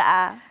有氣質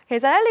啊。其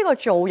實咧呢個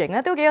造型咧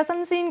都幾有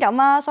新鮮感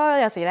啊，所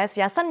以有時咧試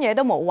下新嘢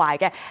都冇壞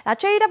嘅。嗱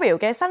JW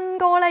嘅新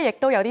歌咧亦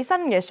都有啲新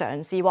嘅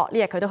嘗試喎，呢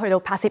日佢都去到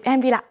拍攝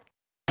MV 啦。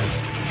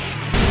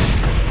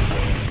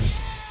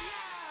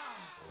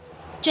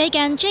最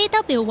近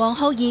JW 黃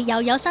浩兒又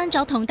有新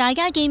作同大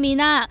家見面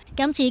啦！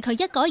今次佢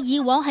一改以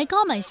往喺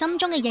歌迷心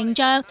中嘅形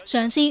象，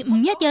嘗試唔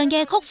一樣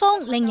嘅曲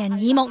風，令人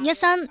耳目一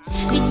新。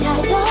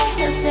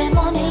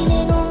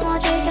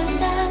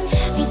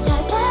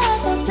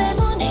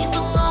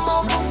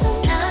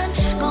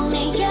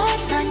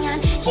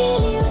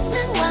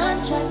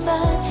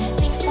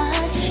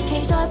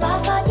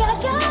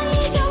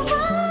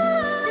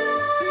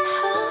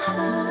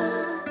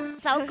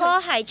首歌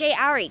係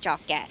J.R. 作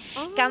嘅，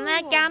咁咧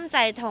監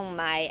製同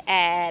埋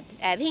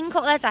編曲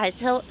咧就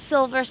係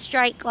Silver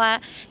Strike 啦，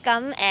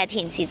咁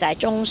填詞就係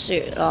鍾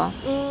雪咯，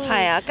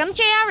係啊，咁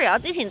J.R. 我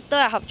之前都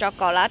有合作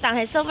過啦，但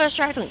係 Silver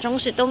Strike 同鍾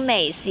雪都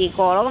未試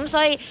過咯，咁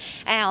所以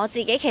我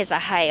自己其實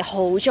係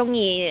好中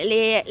意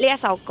呢一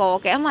首歌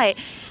嘅，因為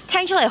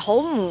聽出嚟好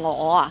唔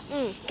我啊，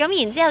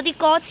咁然之後啲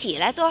歌詞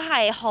咧都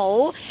係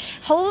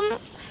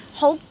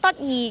好得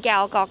意嘅，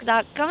我覺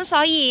得，咁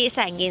所以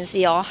成件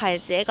事我係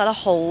自己覺得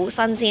好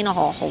新鮮，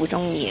我好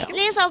中意咯。呢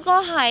首歌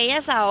係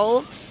一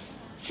首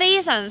非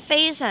常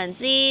非常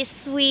之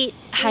sweet，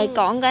 係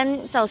講緊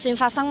就算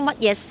發生乜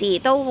嘢事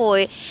都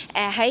會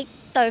喺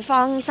對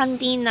方身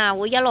邊啊，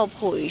會一路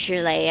陪住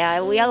你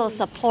啊，會一路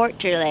support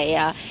住你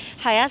啊，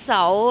係一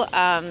首我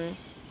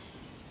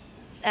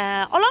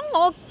諗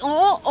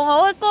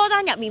我嘅歌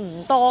單入面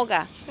唔多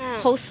㗎，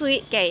好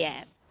sweet 嘅嘢。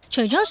除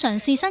咗嘗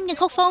試新嘅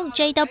曲風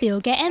 ，JW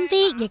嘅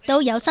MV 亦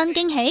都有新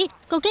驚喜。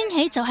個驚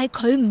喜就係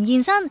佢唔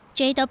現身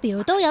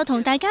 ，JW 都有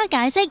同大家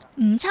解釋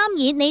唔參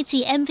演呢次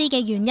MV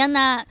嘅原因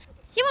啦。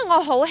因為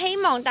我好希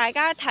望大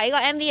家睇個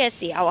MV 嘅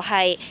時候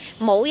係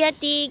冇一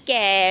啲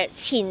嘅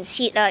前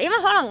設啊，因為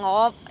可能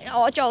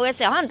我做嘅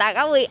時候，可能大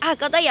家會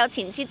覺得有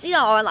前設，知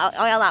道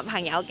我有男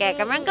朋友嘅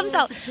咁樣，咁就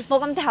冇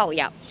咁投入。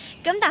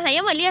咁但係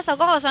因為呢一首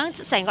歌，我想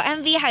成個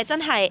MV 係真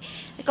係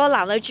個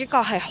男女主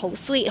角係好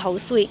sweet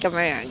咁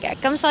樣嘅，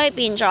咁所以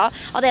變咗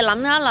我哋諗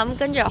一諗，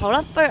跟住好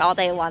啦，不如我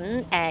哋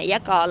揾一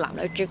個男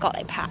女主角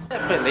嚟拍。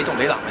不如你同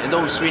你男人都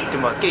好 sweet 㗎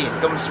嘛，既然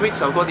咁 sweet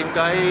首歌，點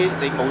解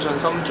你冇信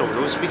心做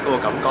到 sweet 嗰個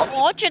感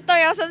覺？我絕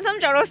對有信心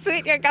做到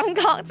sweet 嘅感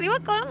覺，只不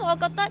過我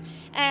覺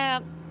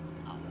得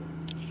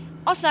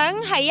我想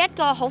係一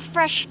個好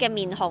fresh 嘅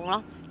面孔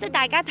咯，即係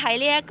大家睇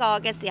呢一個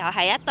嘅時候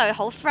係一對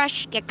好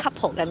fresh 嘅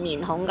couple 嘅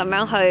面孔咁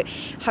樣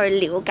去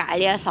了解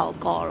呢一首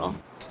歌咯。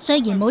雖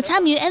然冇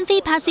參與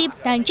MV 拍攝，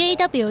但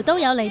JW 都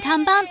有嚟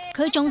探班，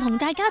佢仲同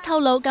大家透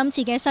露今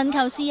次嘅新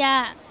構思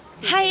啊。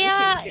係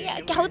啊，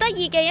好得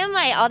意嘅，因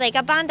為我哋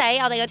嘅班底，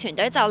我哋嘅團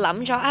隊就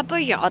諗咗不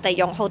如我哋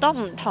用好多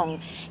唔同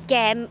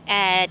嘅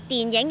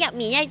電影入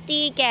面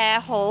一啲嘅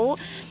好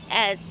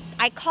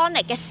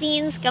iconic 嘅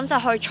scenes， 咁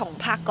就去重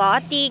拍嗰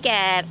一啲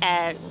嘅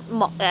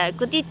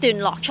嗰啲段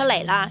落出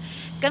嚟啦。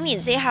咁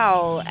然之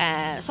後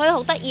所以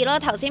好得意咯。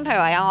頭先譬如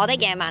話有我的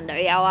野蠻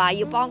女友啊，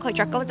要幫佢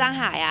着高踭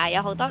鞋啊，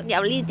有好多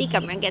有呢啲咁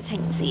樣嘅情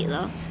節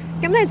咯。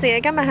咁你自己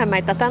今日係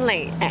咪特登嚟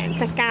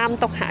即係監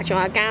督下，仲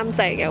有監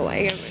製嘅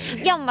位咁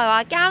樣？又唔係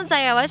話監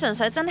製嘅位，純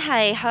粹真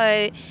係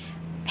去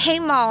希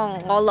望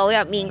我腦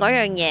入面嗰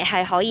樣嘢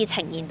係可以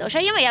呈現到出，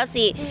因為有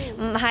時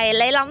唔係你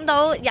諗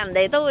到，人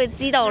哋都會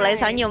知道你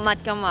想要乜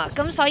㗎嘛。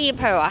咁所以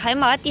譬如話喺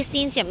某一啲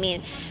scene 入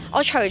面，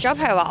我除咗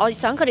譬如話我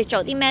想佢哋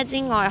做啲咩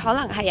之外，可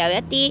能係有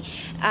一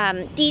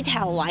啲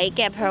detail 位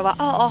嘅，譬如話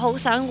我好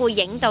想會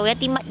影到一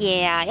啲乜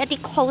嘢啊，一啲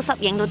close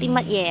up 影到啲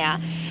乜嘢啊。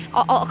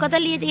我覺得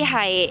呢啲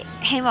係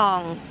希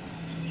望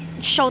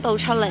show 到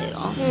出嚟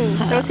咯。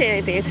好似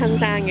你自己親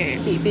生嘅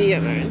BB 咁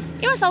樣。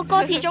因為首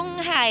歌始終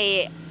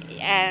係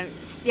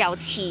由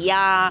詞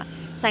啊，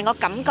成個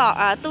感覺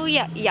啊，都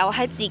有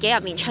喺自己入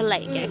面出嚟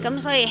嘅，咁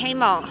所以希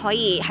望可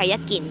以係一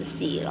件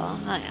事咯，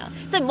係啊，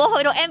即係唔好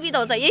去到 MV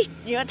度就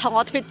如果同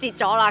我脫節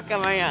咗啦咁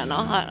樣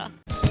咯，係啦。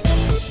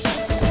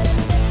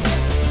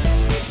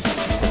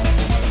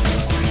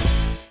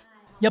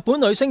日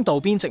本女星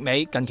渡邊直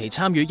美近期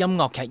參與音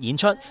樂劇演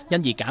出，因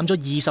而減咗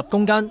20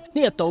公斤。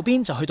呢日渡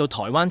邊就去到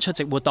台灣出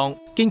席活動，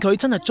見佢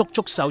真係足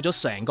足瘦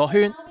咗成個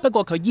圈。不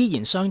過佢依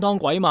然相當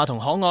鬼馬同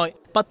可愛，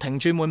不停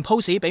轉換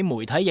pose 俾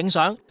媒體影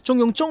相，仲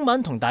用中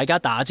文同大家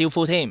打招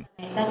呼添。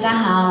大家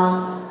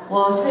好，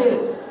我是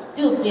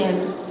渡邊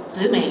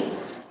直美。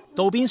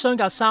渡邊相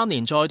隔3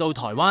年再到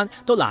台灣，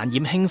都難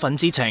掩興奮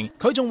之情。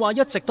佢仲話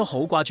一直都好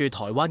掛住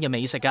台灣嘅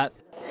美食㗎。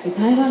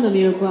台灣の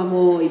魅力は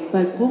もういっぱ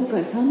い今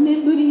回3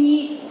年ぶり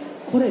に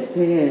来れ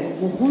て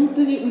もう本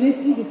当に嬉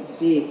しいです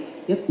し、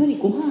やっぱり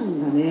ご飯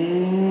が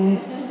ね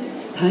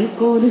最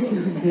高です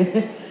よ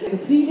ね。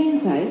水蓮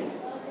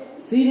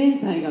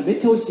菜がめっ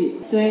ちゃ美味しい。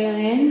水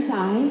蓮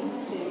菜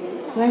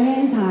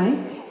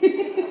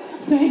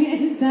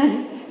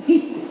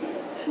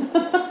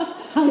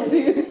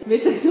め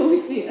ちゃくちゃ美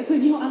味しい。それ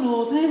日本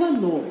台湾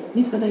の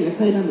にしかない野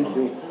菜なんです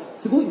よ。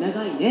すごい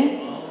長いね。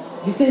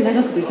実際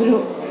長くてそれ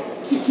を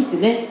切って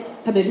ね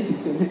食べるんで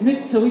すよね。め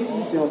っちゃ美味しい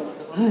ですよ。は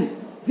い。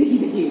ぜひ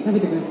ぜひ食べ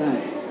てください。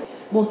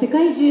もう世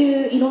界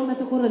中いろんな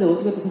ところでお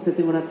仕事させ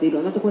てもらっていろ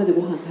んなところで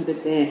ご飯食べ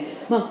て、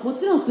も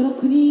ちろんその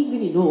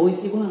国々の美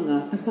味しいご飯が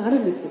たくさんある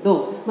んですけ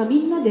ど、み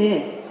んな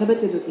で喋っ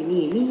てる時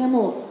にみんな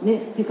もう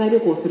ね世界旅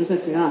行する人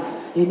たちが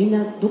みん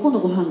などこの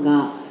ご飯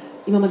が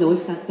今まで美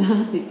味しかったって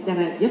言った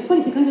らやっぱ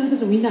り世界中の人た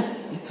ちもみんな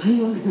台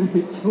湾が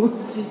めっちゃ美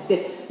味しいっ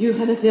ていう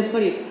話やっぱ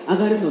り上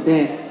がるの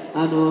で、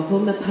そ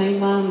んな台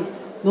湾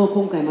の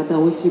今回また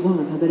美味しいご飯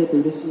が食べれて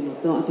嬉しいの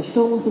と、あと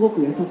人もすご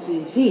く優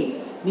しいし、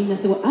みんな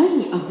すごい愛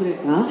にあふれ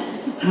た、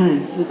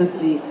人た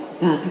ち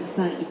がたく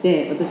さんい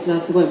て、私は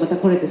すごいまた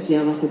来れて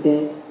幸せ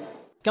です。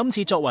今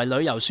次作為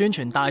旅遊宣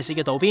傳大使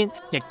嘅渡邊，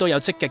亦都有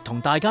積極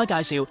同大家介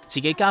紹自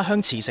己家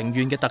鄉慈城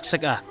縣嘅特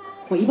色啊。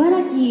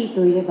茨城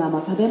といえば、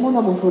食べ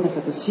物もそうだし、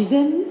あと自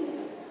然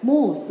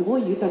もすご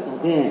い豊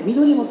かで、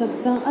緑もたく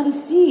さんある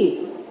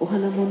し、お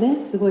花もね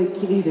すごい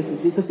綺麗です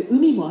し、そして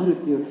海もあるっ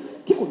ていう、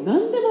結構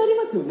何でもあり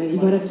ますよね、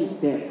茨城っ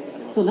て。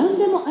そう何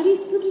でもあり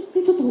すぎ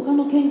てちょっと他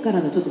の県から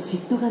のちょっと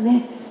嫉妬が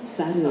ねち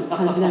ょっとあ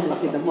る感じなんで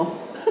すけども。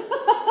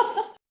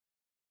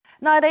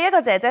內地一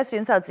個姐姐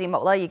選秀節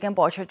目已經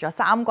播出咗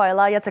3季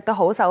啦，一直都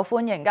好受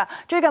歡迎㗎。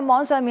最近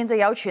網上面就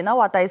有傳啦，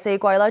話第4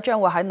季啦將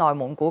會喺內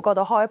蒙古嗰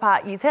度開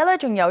拍，而且咧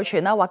仲有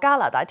傳啦話加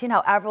拿大天后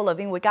Avril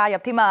Lavigne 會加入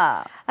添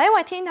啊。因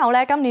為天后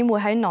咧今年會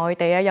喺內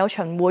地有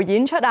巡迴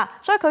演出啊，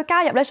所以佢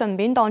加入咧順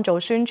便當做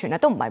宣傳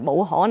都唔係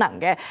冇可能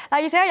嘅。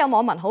而且有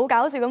網民好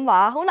搞笑咁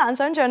話，好難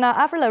想像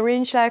Avril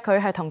Lavigne 咧佢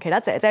係同其他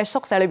姐姐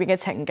宿舍裏邊嘅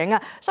情景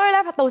啊，所以咧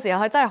到時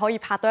候佢真係可以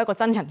拍到一個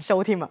真人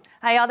show 添啊。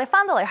係我哋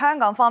翻到嚟香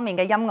港方面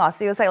嘅音樂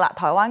消息啦。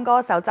台灣歌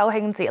手周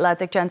興哲啦，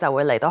即將就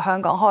會嚟到香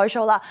港開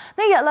show 啦。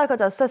呢日咧佢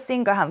就率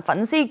先舉行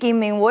粉絲見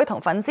面會，同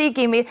粉絲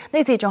見面。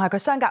呢次仲係佢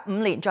相隔5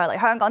年再嚟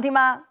香港添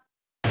啊！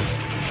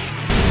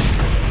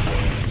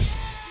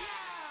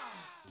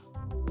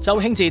周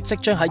興哲即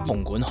將喺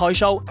紅館開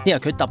show， 呢日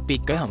佢特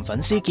別舉行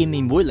粉絲見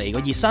面會嚟個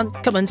熱身，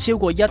吸引超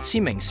過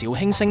1000名小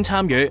興星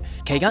參與。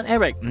期間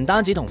Eric 唔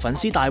單止同粉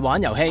絲大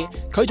玩遊戲，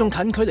佢仲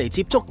近距離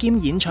接觸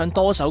兼演唱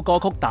多首歌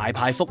曲，大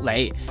派福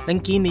利，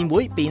令見面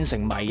會變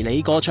成迷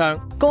你歌唱，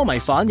歌迷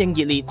反應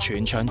熱烈，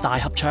全場大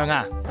合唱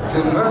啊！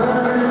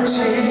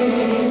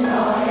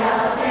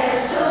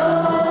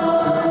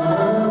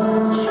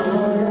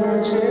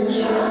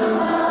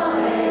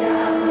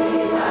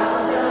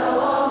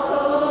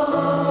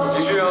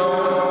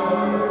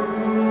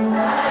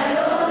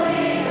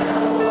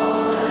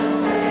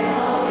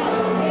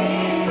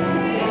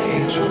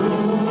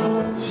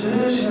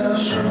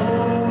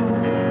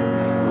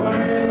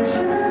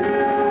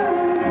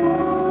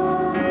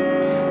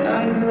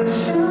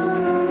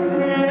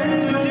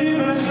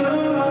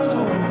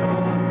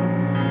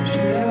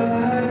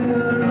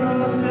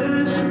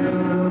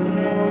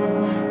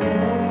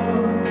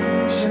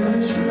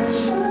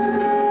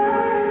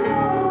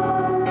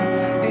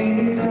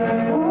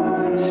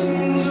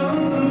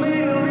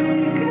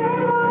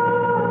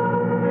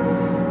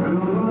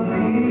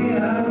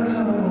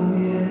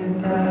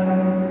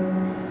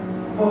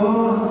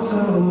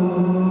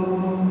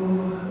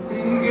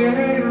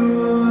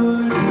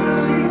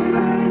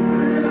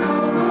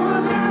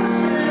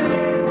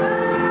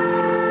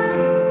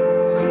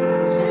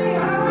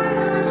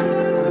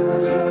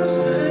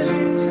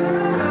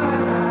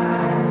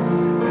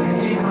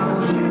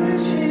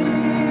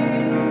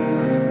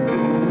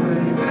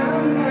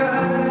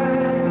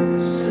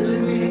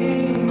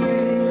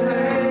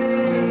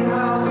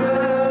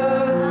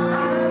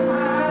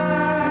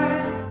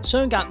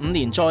相隔5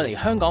年再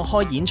嚟香港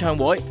開演唱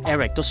會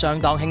 ，Eric 都相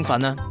當興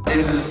奮啊！這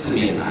次是4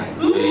面台，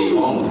所以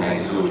光舞台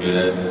其實我覺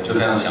得就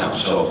非常享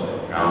受。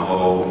然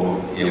后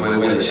也会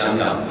为了香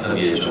港特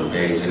别准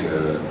备这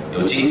个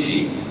有惊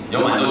喜，有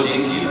蛮多惊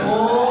喜的，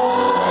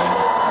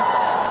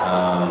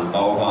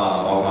包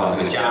括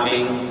这个嘉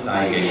宾，大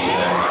家也可以期待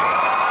一下。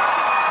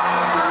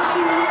嘉宾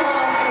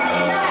很期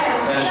待，很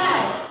期待。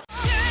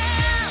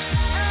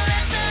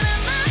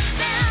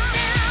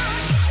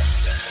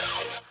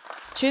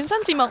全新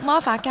節目《魔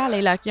法伽利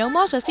略》由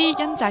魔術師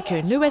甄澤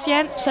權 Louis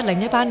Yan 率領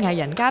一班藝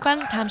人嘉賓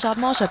探索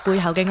魔術背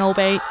後嘅奧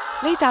秘。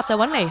呢集就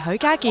揾嚟許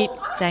家傑、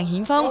鄭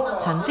顯峰、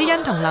陳思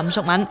欣同林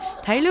淑敏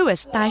睇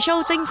Louis 大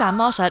show 精湛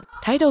魔術，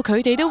睇到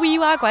佢哋都 V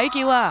哇鬼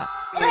叫啊！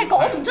我哋係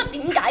講唔出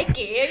點解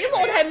嘅，因為我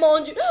哋係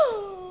望住。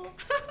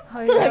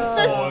真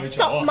係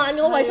10萬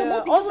個為什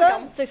麼？我想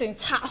直情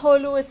拆開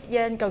Louis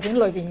Yan 究竟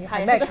裏邊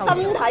係咩構造？身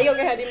體究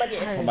竟係啲乜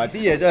嘢？同埋啲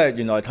嘢真係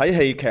原來睇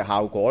戲劇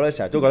效果咧，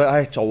成日都覺得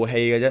唉做戲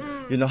嘅啫。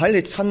原來喺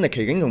你親歷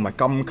其境同埋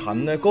咁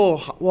近咧，嗰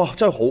個哇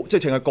真係好，直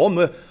情係講唔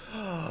到。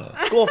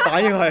嗰個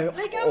反應係，你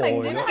而家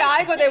明點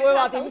解佢哋會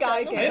話點解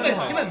嘅？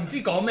因為唔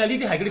知講咩，呢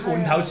啲係嗰啲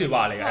罐頭説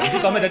話嚟嘅，唔知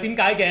講咩就點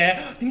解嘅，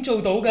點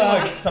做到㗎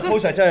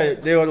 ？Suppose 真係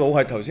你個腦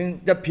係頭先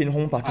一片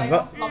空白，突然間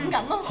諗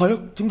緊咯。係咯，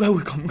點解會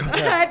咁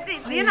㗎？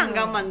只能夠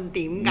問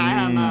點解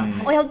係嘛？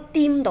我有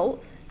掂到，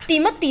掂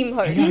一掂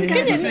佢，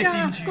跟住點解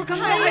個感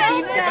覺係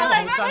掂啫？就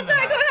係佢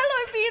喺裏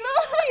邊咯，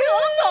如果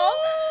講。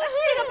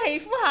即係個皮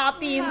膚下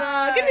邊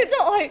啊，跟住之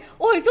後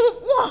我係都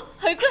哇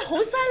係真係好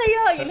犀利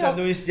啊！然後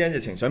Louis Yan 直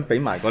情想俾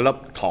埋個粒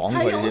糖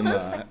佢添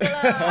啊！但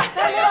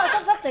係你話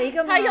濕濕地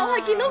㗎嘛？係我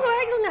係見到佢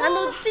喺個眼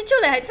度擠出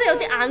嚟係真係有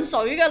啲眼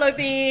水㗎裏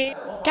邊。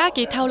家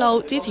傑透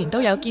露之前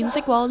都有見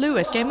識過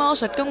Louis 嘅魔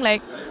術功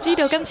力，知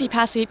道今次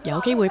拍攝有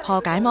機會破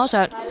解魔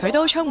術，佢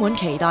都充滿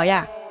期待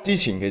啊！之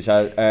前其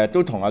實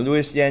都同阿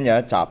Louis Yan 有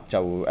一集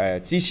就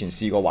之前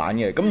試過玩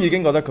嘅，咁已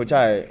經覺得佢真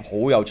係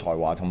好有才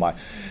華，同埋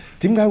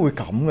點解會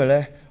咁嘅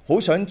咧？好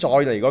想再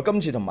嚟過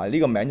今次，同埋呢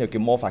個名就叫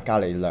魔法伽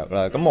利略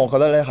啦。咁我覺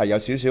得咧係有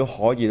少少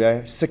可以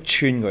咧識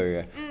穿佢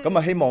嘅，咁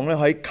啊希望咧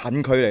可以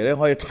近距離咧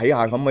可以睇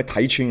下，可唔可以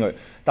睇穿佢？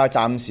但係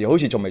暫時好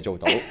似仲未做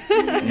到。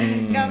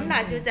咁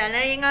大小姐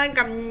咧應該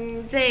咁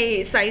即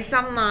係細心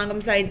啊，咁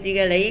細緻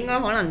嘅，你應該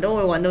可能都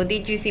會揾到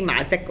啲蛛絲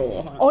馬跡嘅喎。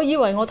我以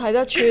為我睇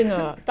得穿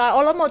啊，但係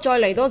我諗我再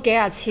嚟多幾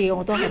廿次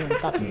我都係唔得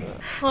嘅。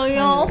係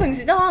啊，我平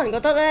時都可能覺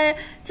得咧，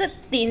即係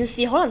電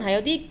視可能係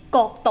有啲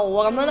角度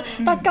啊咁樣啦，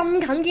但係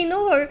咁近見到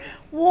佢，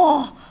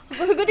哇！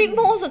佢嗰啲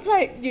魔術真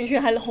係完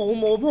全係毫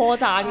無破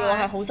綻嘅喎，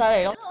係好犀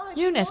利咯。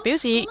Eunice 表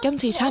示今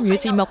次參與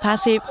節目拍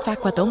攝，發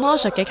掘到魔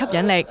術嘅吸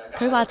引力。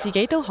佢話自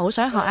己都好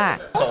想學啊，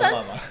好想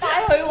拜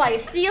佢為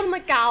師，可唔可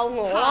以教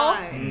我咯？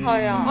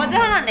係啊，或者可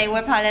能你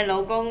會派你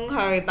老公去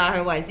拜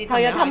佢為師。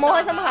係啊，氹我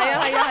開心，係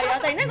啊，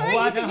突然間覺得以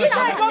前啲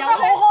男朋友好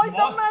開心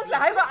咩？成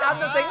日喺個眼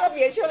度整粒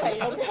嘢出嚟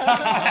咁樣。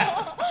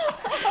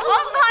我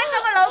唔開心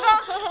啊，老公，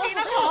變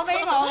得妥俾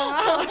我咁啊！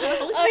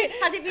好衰，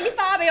下次變啲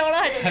花俾我啦，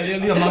係。係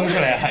呢個掹出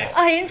嚟係。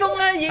阿顯峰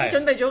咧已經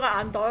準備咗個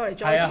眼袋嚟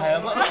裝。係啊，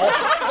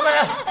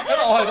因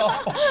為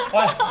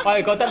我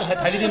係覺得睇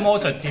呢啲魔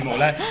術節目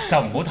咧，就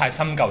唔好太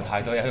深究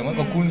太多嘢，用一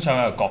個觀賞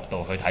嘅角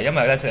度去睇，因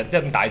為咧即係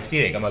咁大師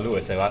嚟㗎嘛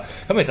Louis 話，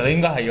咁其實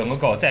應該係用嗰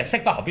個即係識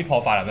法何必破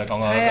法啦，咁講嗰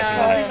個説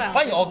話。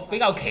反而我比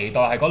較期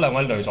待係嗰兩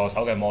位女助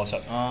手嘅魔術，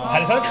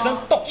係想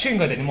篤穿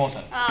佢哋啲魔術。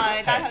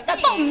係，但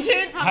係篤唔穿。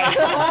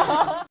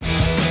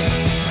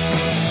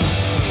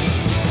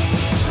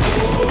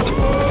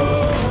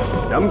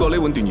飲過呢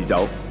碗斷兒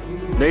酒，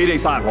你哋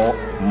殺我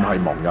唔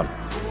係忘恩，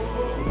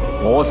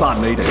我殺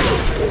你哋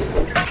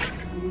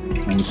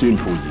唔算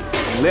悔意。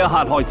從呢一刻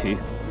開始，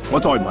我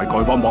再唔係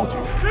丐幫幫主。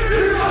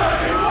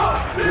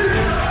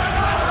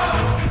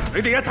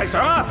你哋一齊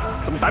上啊！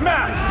仲等咩？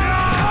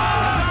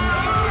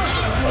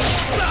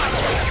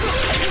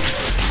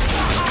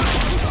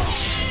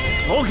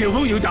我喬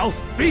峰要走，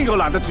邊個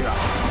攔得住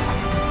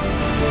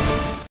啊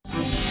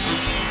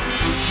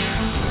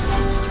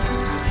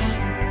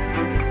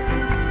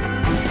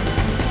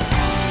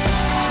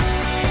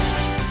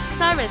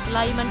？Cyrus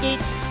黎文傑，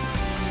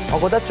我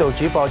覺得做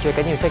主播最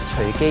緊要識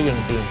隨機應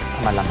變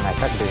同埋臨危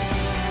不亂。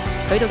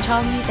佢讀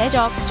創意寫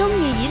作，中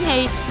意演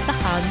戲，得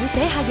閒會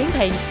寫下影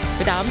評。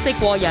佢膽識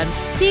過人，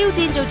挑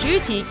戰做主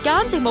持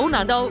簡直冇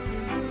難度。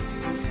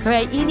佢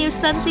係 E-News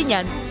新鮮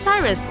人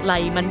Cyrus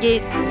黎文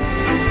傑。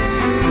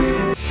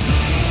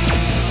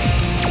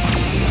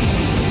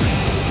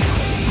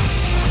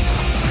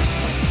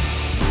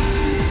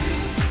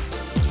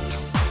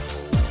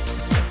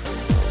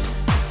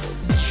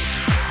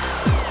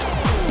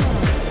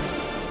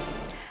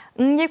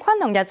吳業坤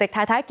同日籍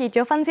太太結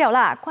咗婚之後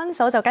啦，坤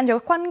嫂就跟咗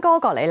坤哥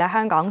過嚟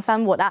香港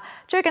生活啊。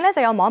最近咧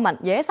就有網民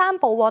野生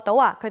捕獲到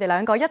啊，佢哋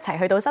兩個一齊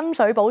去到深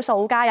水埗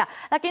掃街啊。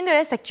嗱，見到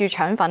你食住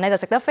腸粉咧就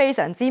食得非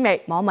常滋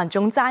味，網民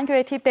仲讚佢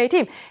哋貼地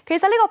添。其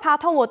實呢個拍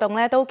拖活動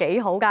咧都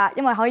幾好㗎，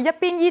因為可以一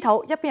邊醫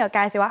肚一邊又介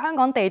紹下香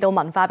港地道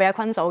文化俾阿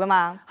坤嫂㗎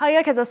嘛。係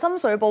啊，其實深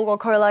水埗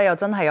個區咧又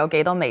真係有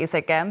幾多美食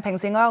嘅。平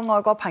時我有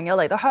外國朋友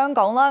嚟到香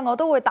港啦，我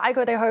都會帶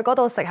佢哋去嗰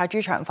度食下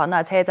豬腸粉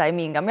啊、車仔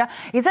麵咁樣。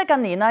而且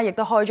近年啦，亦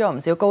都開咗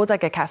唔少高質質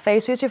嘅 cafe，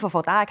 舒舒服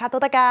服打下卡都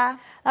得㗎。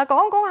嗱，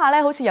講下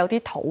咧，好似有啲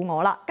肚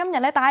餓啦。今日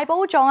咧大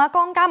寶藏啊，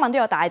江嘉敏都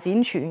有大展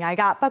廚藝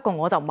㗎，不過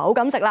我就唔係好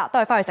敢食啦，都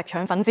係翻去食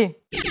腸粉先。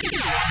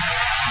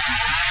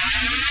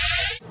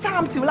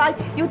三少奶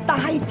要大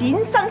展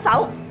身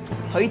手，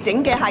佢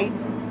整嘅係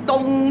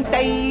凍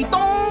地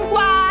冬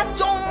瓜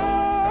盅。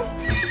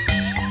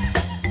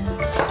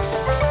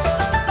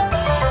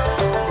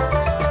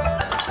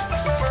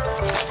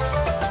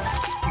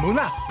滿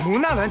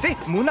啦，梁姐，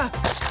滿啦！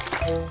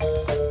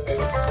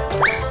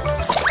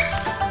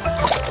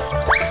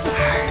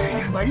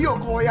唔係呢個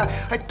蓋啊，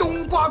係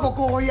冬瓜個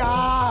蓋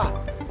啊！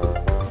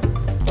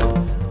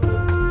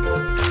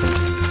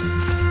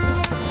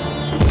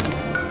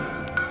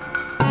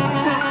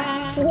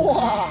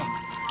哇！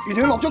原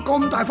來落咗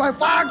咁大塊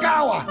花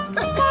膠啊！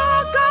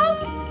花膠？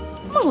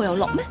乜我有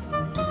落咩？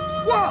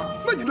哇！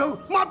乜原來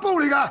抹布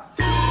嚟㗎？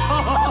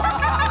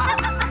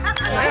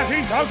睇下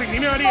先，炒成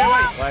點樣啲嘢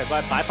喂！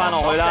喂，擺翻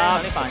落去啦，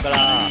啲飯㗎啦，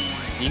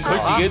連佢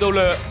自己都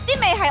掠。啲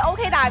味係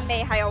OK，但係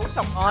味係好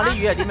熟。哇！啲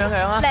魚係點樣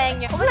啊？靚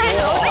嘅，好靚嘅，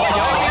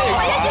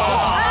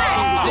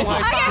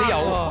都有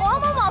啊！我啱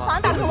啱話反，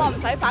但佢話唔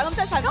使反，咁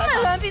即係晒。咁咪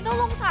兩邊都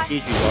燶晒。黐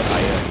住咗底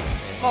啊！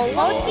冇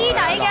黐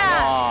底㗎。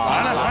反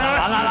啦！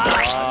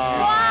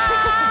哇！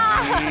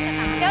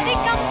有啲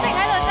金色喺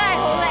度，真係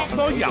好靚。多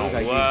油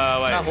啊！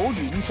喂，好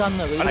軟身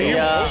啊！嗰啲係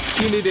啊！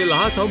見你哋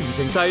拿手唔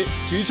成勢，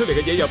煮出嚟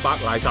嘅嘢又白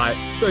賴晒，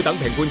都係等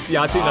評判試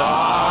下先啦。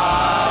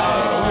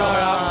好咗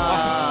啦！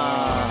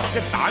一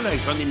蛋係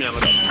想點樣嗰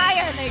度？太陽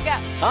嚟㗎。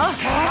嚇！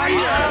太陽！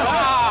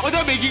我真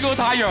係未見過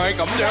太陽係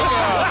咁樣㗎。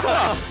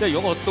即係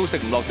如果我都食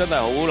唔落，真係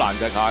好難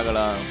食下㗎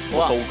啦。我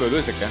道具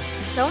都食嘅。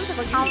就咁食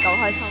個烤狗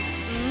開心。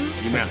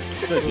點咩啊？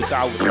都係要膠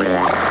嘅。舉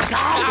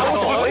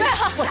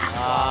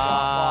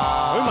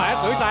埋啊！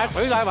舉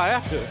晒埋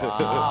啊！好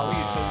似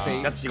雙飛一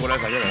次過兩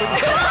齊出嚟。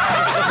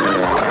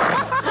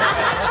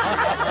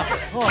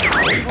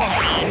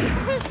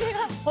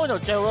開頭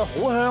嚼落好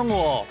香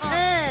喎，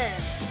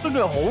跟住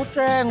又好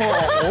腥喎，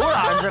好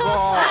難食喎，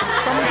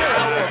甚至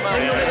令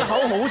到你個口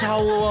好臭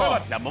嘅喎。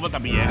其實冇乜特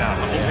別嘢㗎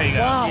，OK 嘅。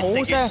哇，好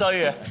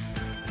腥啊！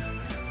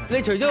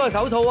你除咗個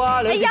手套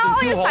啊，你有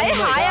我要洗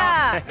鞋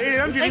啊！你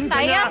哋諗住點洗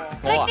啊！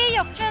拎啲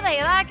肉出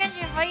嚟啦，跟住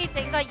可以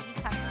整個耳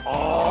層。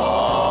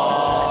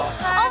哦！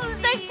我唔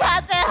識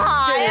擦隻鞋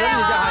啊！諗住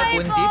隻鞋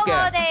半碟嘅。我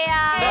哋啊！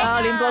係啊，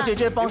廉哥最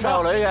中意幫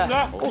細路女嘅。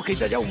哦，其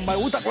實又唔係好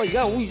得喎，而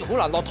家好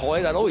難落台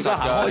大佬，而家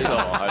行開呢度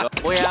係咯。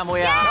冇嘢啊，冇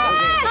嘢啊。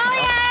好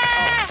嘢！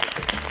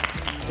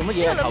做乜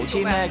嘢啊？求籤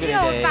咩？叫你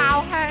哋。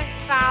爆香，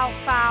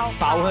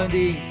爆香啲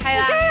係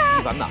啦。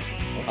意粉啊？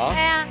係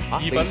啊。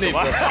意粉嚟㗎。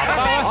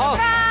好。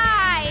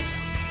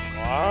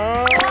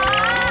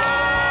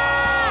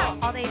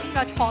我哋呢個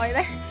菜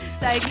咧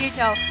就係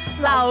叫做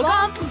流乾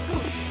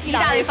意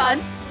大利粉，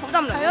好得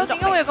唔係咯？點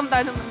解會有咁大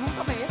陣檸檬汁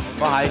味嘅？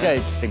個蟹真係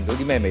食唔到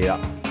啲咩味啦！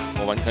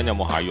我揾緊有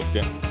冇蟹肉啫。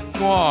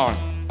哇，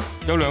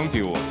有2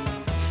條喎！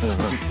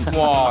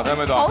哇，睇唔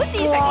睇到？好事成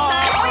雙，好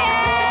嘢！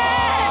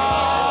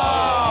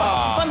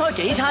分開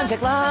幾餐食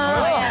啦！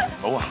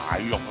好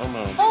蟹肉啊嘛！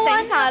我整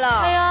晒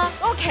啦，係啊，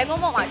嗰個鉗都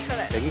剝埋出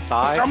嚟。整晒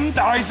咁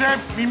大隻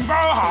麵包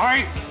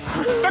蟹，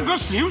得嗰少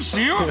少。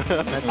我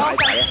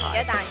就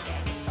一啖嘅。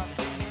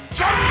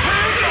真超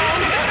重！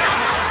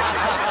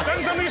真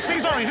心啲 say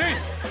sorry 先。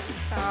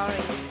Sorry。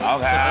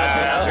OK。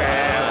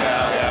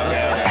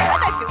我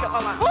真係少肉啊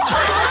嘛。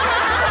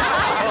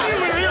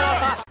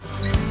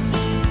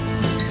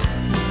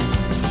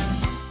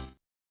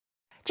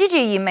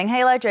Gigi 嚴明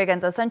熙咧最近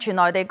就身處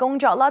內地工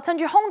作啦，趁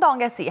住空檔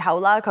嘅時候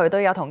啦，佢都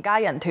有同家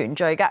人團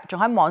聚㗎，仲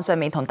喺網上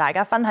面同大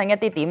家分享一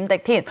啲點滴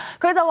添。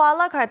佢就話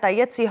啦，佢係第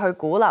一次去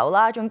鼓樓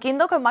啦，仲見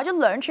到佢買咗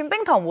2串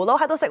冰糖葫蘆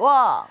喺度食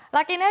喎。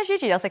嗱，見咧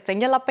Gigi 就食整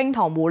一粒冰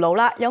糖葫蘆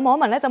啦，有網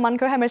民咧就問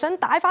佢係咪想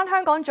帶翻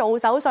香港做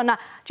手信啊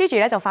 ？Gigi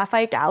咧就發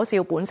揮搞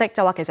笑本色，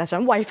就話其實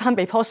想餵翻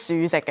俾棵樹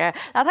食嘅。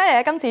嗱，睇嚟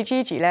咧今次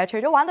Gigi 咧除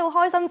咗玩到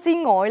開心之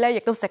外咧，亦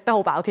都食得好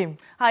飽添。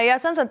係啊，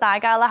相信大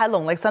家啦喺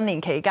農曆新年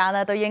期間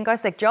咧都應該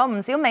食咗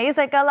唔少美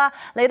食㗎啦。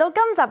嚟到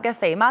今集嘅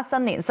肥媽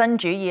新年新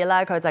主意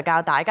啦，佢就教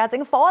大家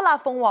整火辣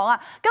鳳凰啊！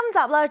今集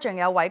咧仲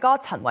有偉哥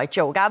陳偉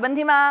做嘉賓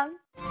添啊！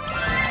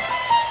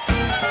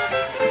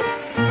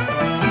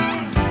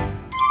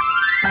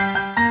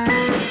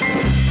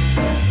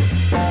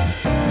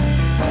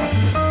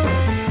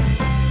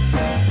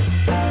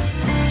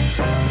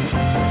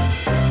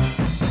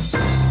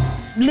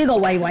呢個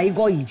為偉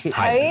哥而設，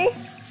係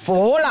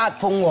火辣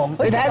鳳凰。你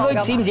睇下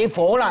佢似唔似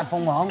火辣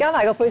鳳凰？加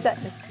埋個配色。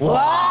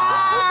哇！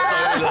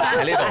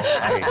喺呢度，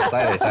係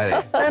犀利，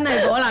真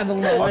係火辣鳳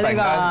凰啊！呢個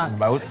唔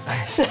係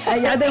好，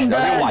有啲唔對，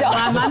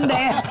慢慢地。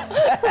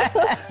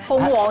鳳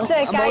凰即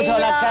係雞啦，冇錯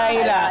啦，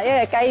雞啦，因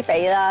為雞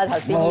髀啦，頭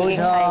先已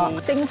經係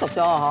蒸熟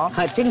咗嗬，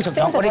係蒸熟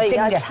咗，我哋而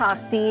家嘅拆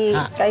啲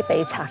雞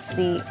髀拆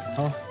絲。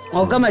好，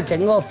我今日整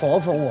嗰個火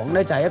鳳凰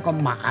咧就係一個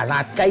麻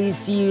辣雞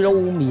絲撈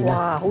麵啊！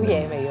哇，好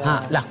野味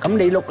啊！嚇嗱，咁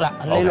你錄啦，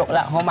你錄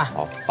啦，好嘛？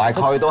大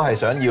概都係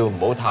想要唔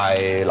好太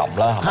腍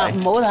啦，係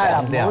咪？唔好太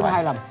腍，唔好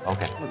太腍。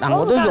OK。嗱，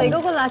我都用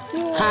嗰個辣椒。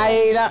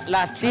係啦，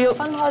辣椒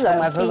分開兩邊。同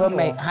埋佢個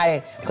味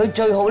係，佢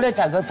最好咧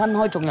就係佢分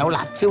開，仲有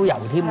辣椒油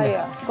添嘅。係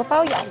啊，個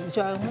包油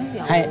醬咧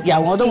油。係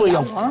油我都會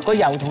用，個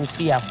油同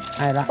豉油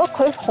係啦。不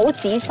過佢好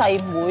仔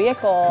細，每一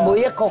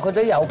個佢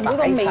都有擺每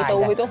個味道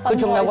曬佢都分開。佢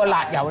仲有個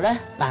辣油咧，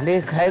嗱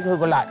你睇佢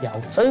個辣油，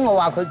所以我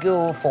話佢叫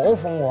火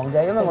鳳凰就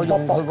係因為我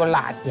用佢個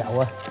辣油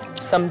啊，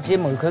甚至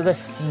乎佢個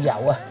豉油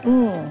啊，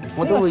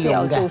我都會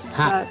用嘅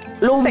嚇。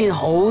撈麵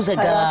好食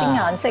㗎，啲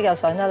顏色又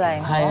上得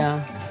靚。係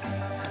啊，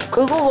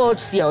佢嗰個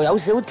豉油有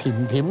少少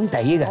甜甜地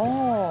嘅，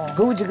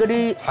佢好似嗰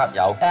啲黑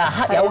油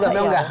黑油咁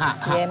樣嘅嚇，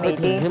佢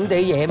甜甜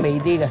地野味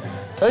啲嘅，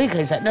所以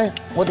其實咧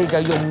我哋就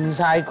用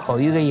晒佢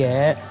嘅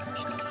嘢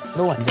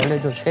撈勻咗呢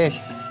度先。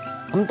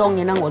咁當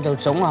然啦，我就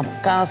總話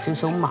加少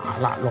少麻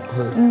辣落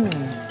去，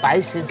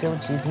擺少少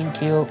指天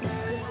椒，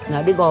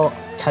嗱呢個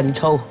陳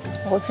醋，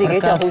我自己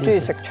就好中意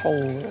食醋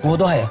嘅。我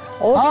都係。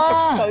我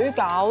啲食水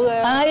餃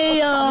咧，哎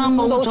呀，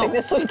冇到食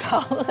嘅水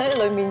餃咧，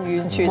裡面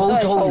完全都係冇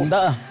醋唔得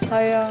啊！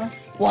係啊，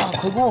哇，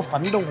佢嗰個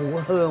粉都好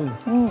香。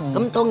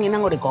咁當然啦，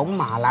我哋講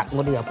麻辣，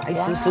我哋又擺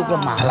少少嘅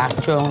麻辣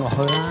醬落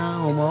去啦，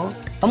好唔好？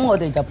咁我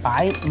哋就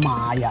擺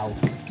麻油。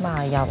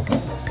麻油。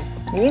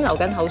已經流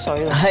緊口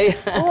水啦，係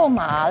嗰個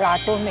麻辣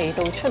個味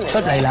道出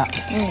嚟啦，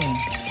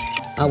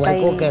阿偉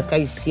哥嘅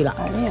雞絲啦，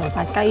呢度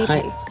塊雞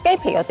皮，雞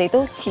皮我哋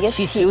都切一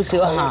切少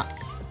少下，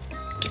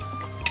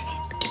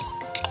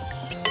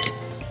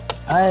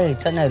唉，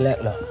真係叻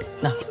啦！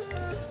嗱，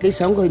你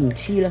想佢唔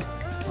黐咧，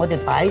我哋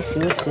擺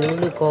少少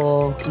呢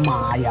個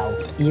麻油，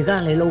而家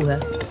你撈佢，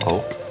好，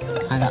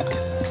係啦。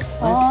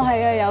哦，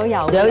係啊，有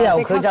油，有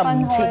油佢就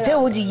唔切，即係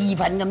好似意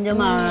粉咁啫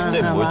嘛，即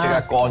係唔會即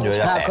刻乾咗一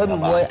餅。佢唔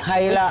會，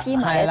係啦，黐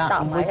埋一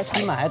笪唔會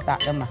黐埋一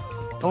笪啊嘛。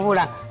咁好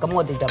啦，咁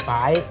我哋就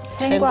擺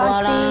青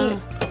瓜啦，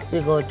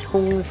呢個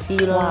葱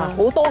絲啦，哇，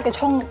好多嘅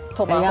葱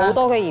同埋好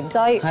多嘅鹽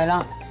劑，係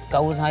啦，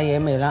夠晒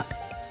嘢味啦。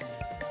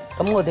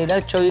咁我哋咧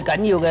最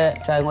緊要嘅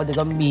就係我哋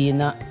個麵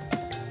啦，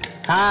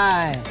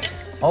係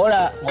好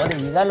啦，我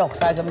哋而家落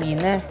晒個麵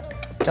咧，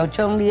就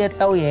將呢一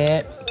兜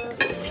嘢。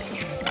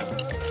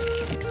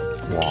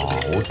哇，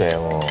好正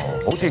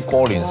喎！好似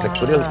過年食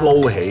嗰啲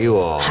撈起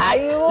喎。係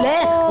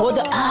咧，我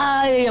就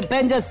哎呀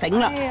 ，Ben 真係醒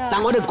啦！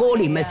但我哋過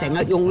年咪成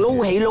日用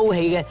撈起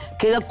嘅，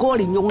其實過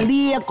年用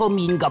呢一個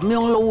麵咁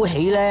樣撈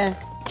起咧，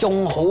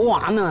仲好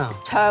玩啊！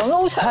長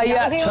撈長係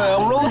啊，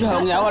長撈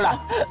長有啊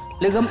嗱，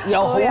你咁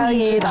又好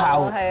意頭。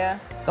係啊。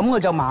咁我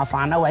就麻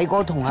煩阿偉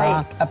哥同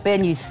阿 Ben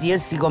要試一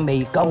試個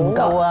味夠唔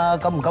夠啊？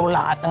夠唔夠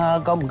辣啊？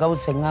夠唔夠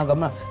剩啊？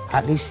咁啊，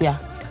嚇你試下，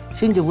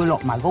先至會落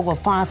埋嗰個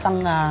花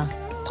生啊。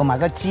同埋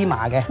個芝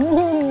麻嘅，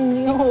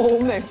好好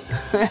味，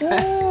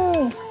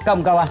夠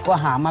唔夠啊？個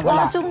鹹啊，個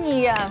辣，中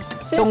意啊，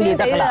中意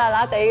得啦，辣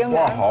辣地咁樣，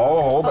哇，好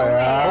味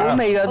啊，好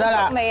味就得啦，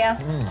好味啊，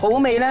好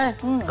味咧，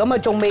咁啊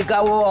仲未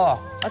夠喎，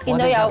我見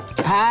到有，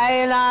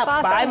係啦，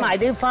擺埋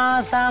啲花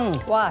生，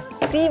哇，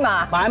芝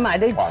麻，擺埋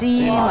啲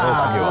芝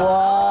麻，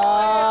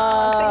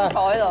哇，精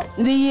彩咯，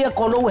呢一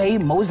個撈起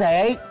唔好食。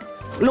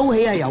撈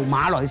起係由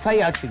馬來西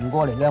亞傳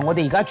過嚟嘅，我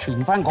哋而家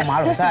傳翻個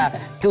馬來西亞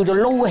叫做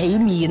撈起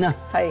麵啊，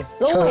係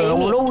長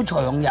撈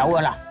長有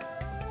啊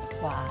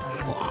嗱，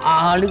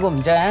哇！呢個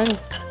唔正，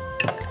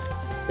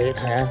俾你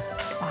睇下，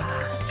哇！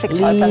色彩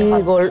繽紛，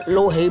呢個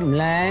撈起唔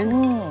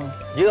靚，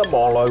依家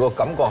望落個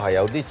感覺係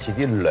有啲似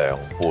啲涼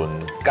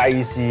拌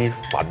雞絲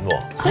粉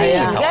喎，所以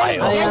而家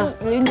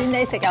暖暖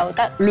地食又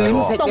得，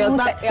暖食又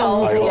得，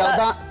凍食又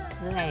得。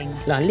靚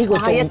嗱呢個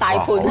仲一大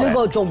盤，呢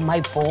個仲唔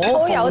係火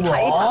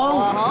鳳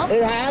凰？你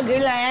睇下幾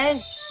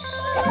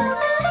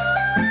靚。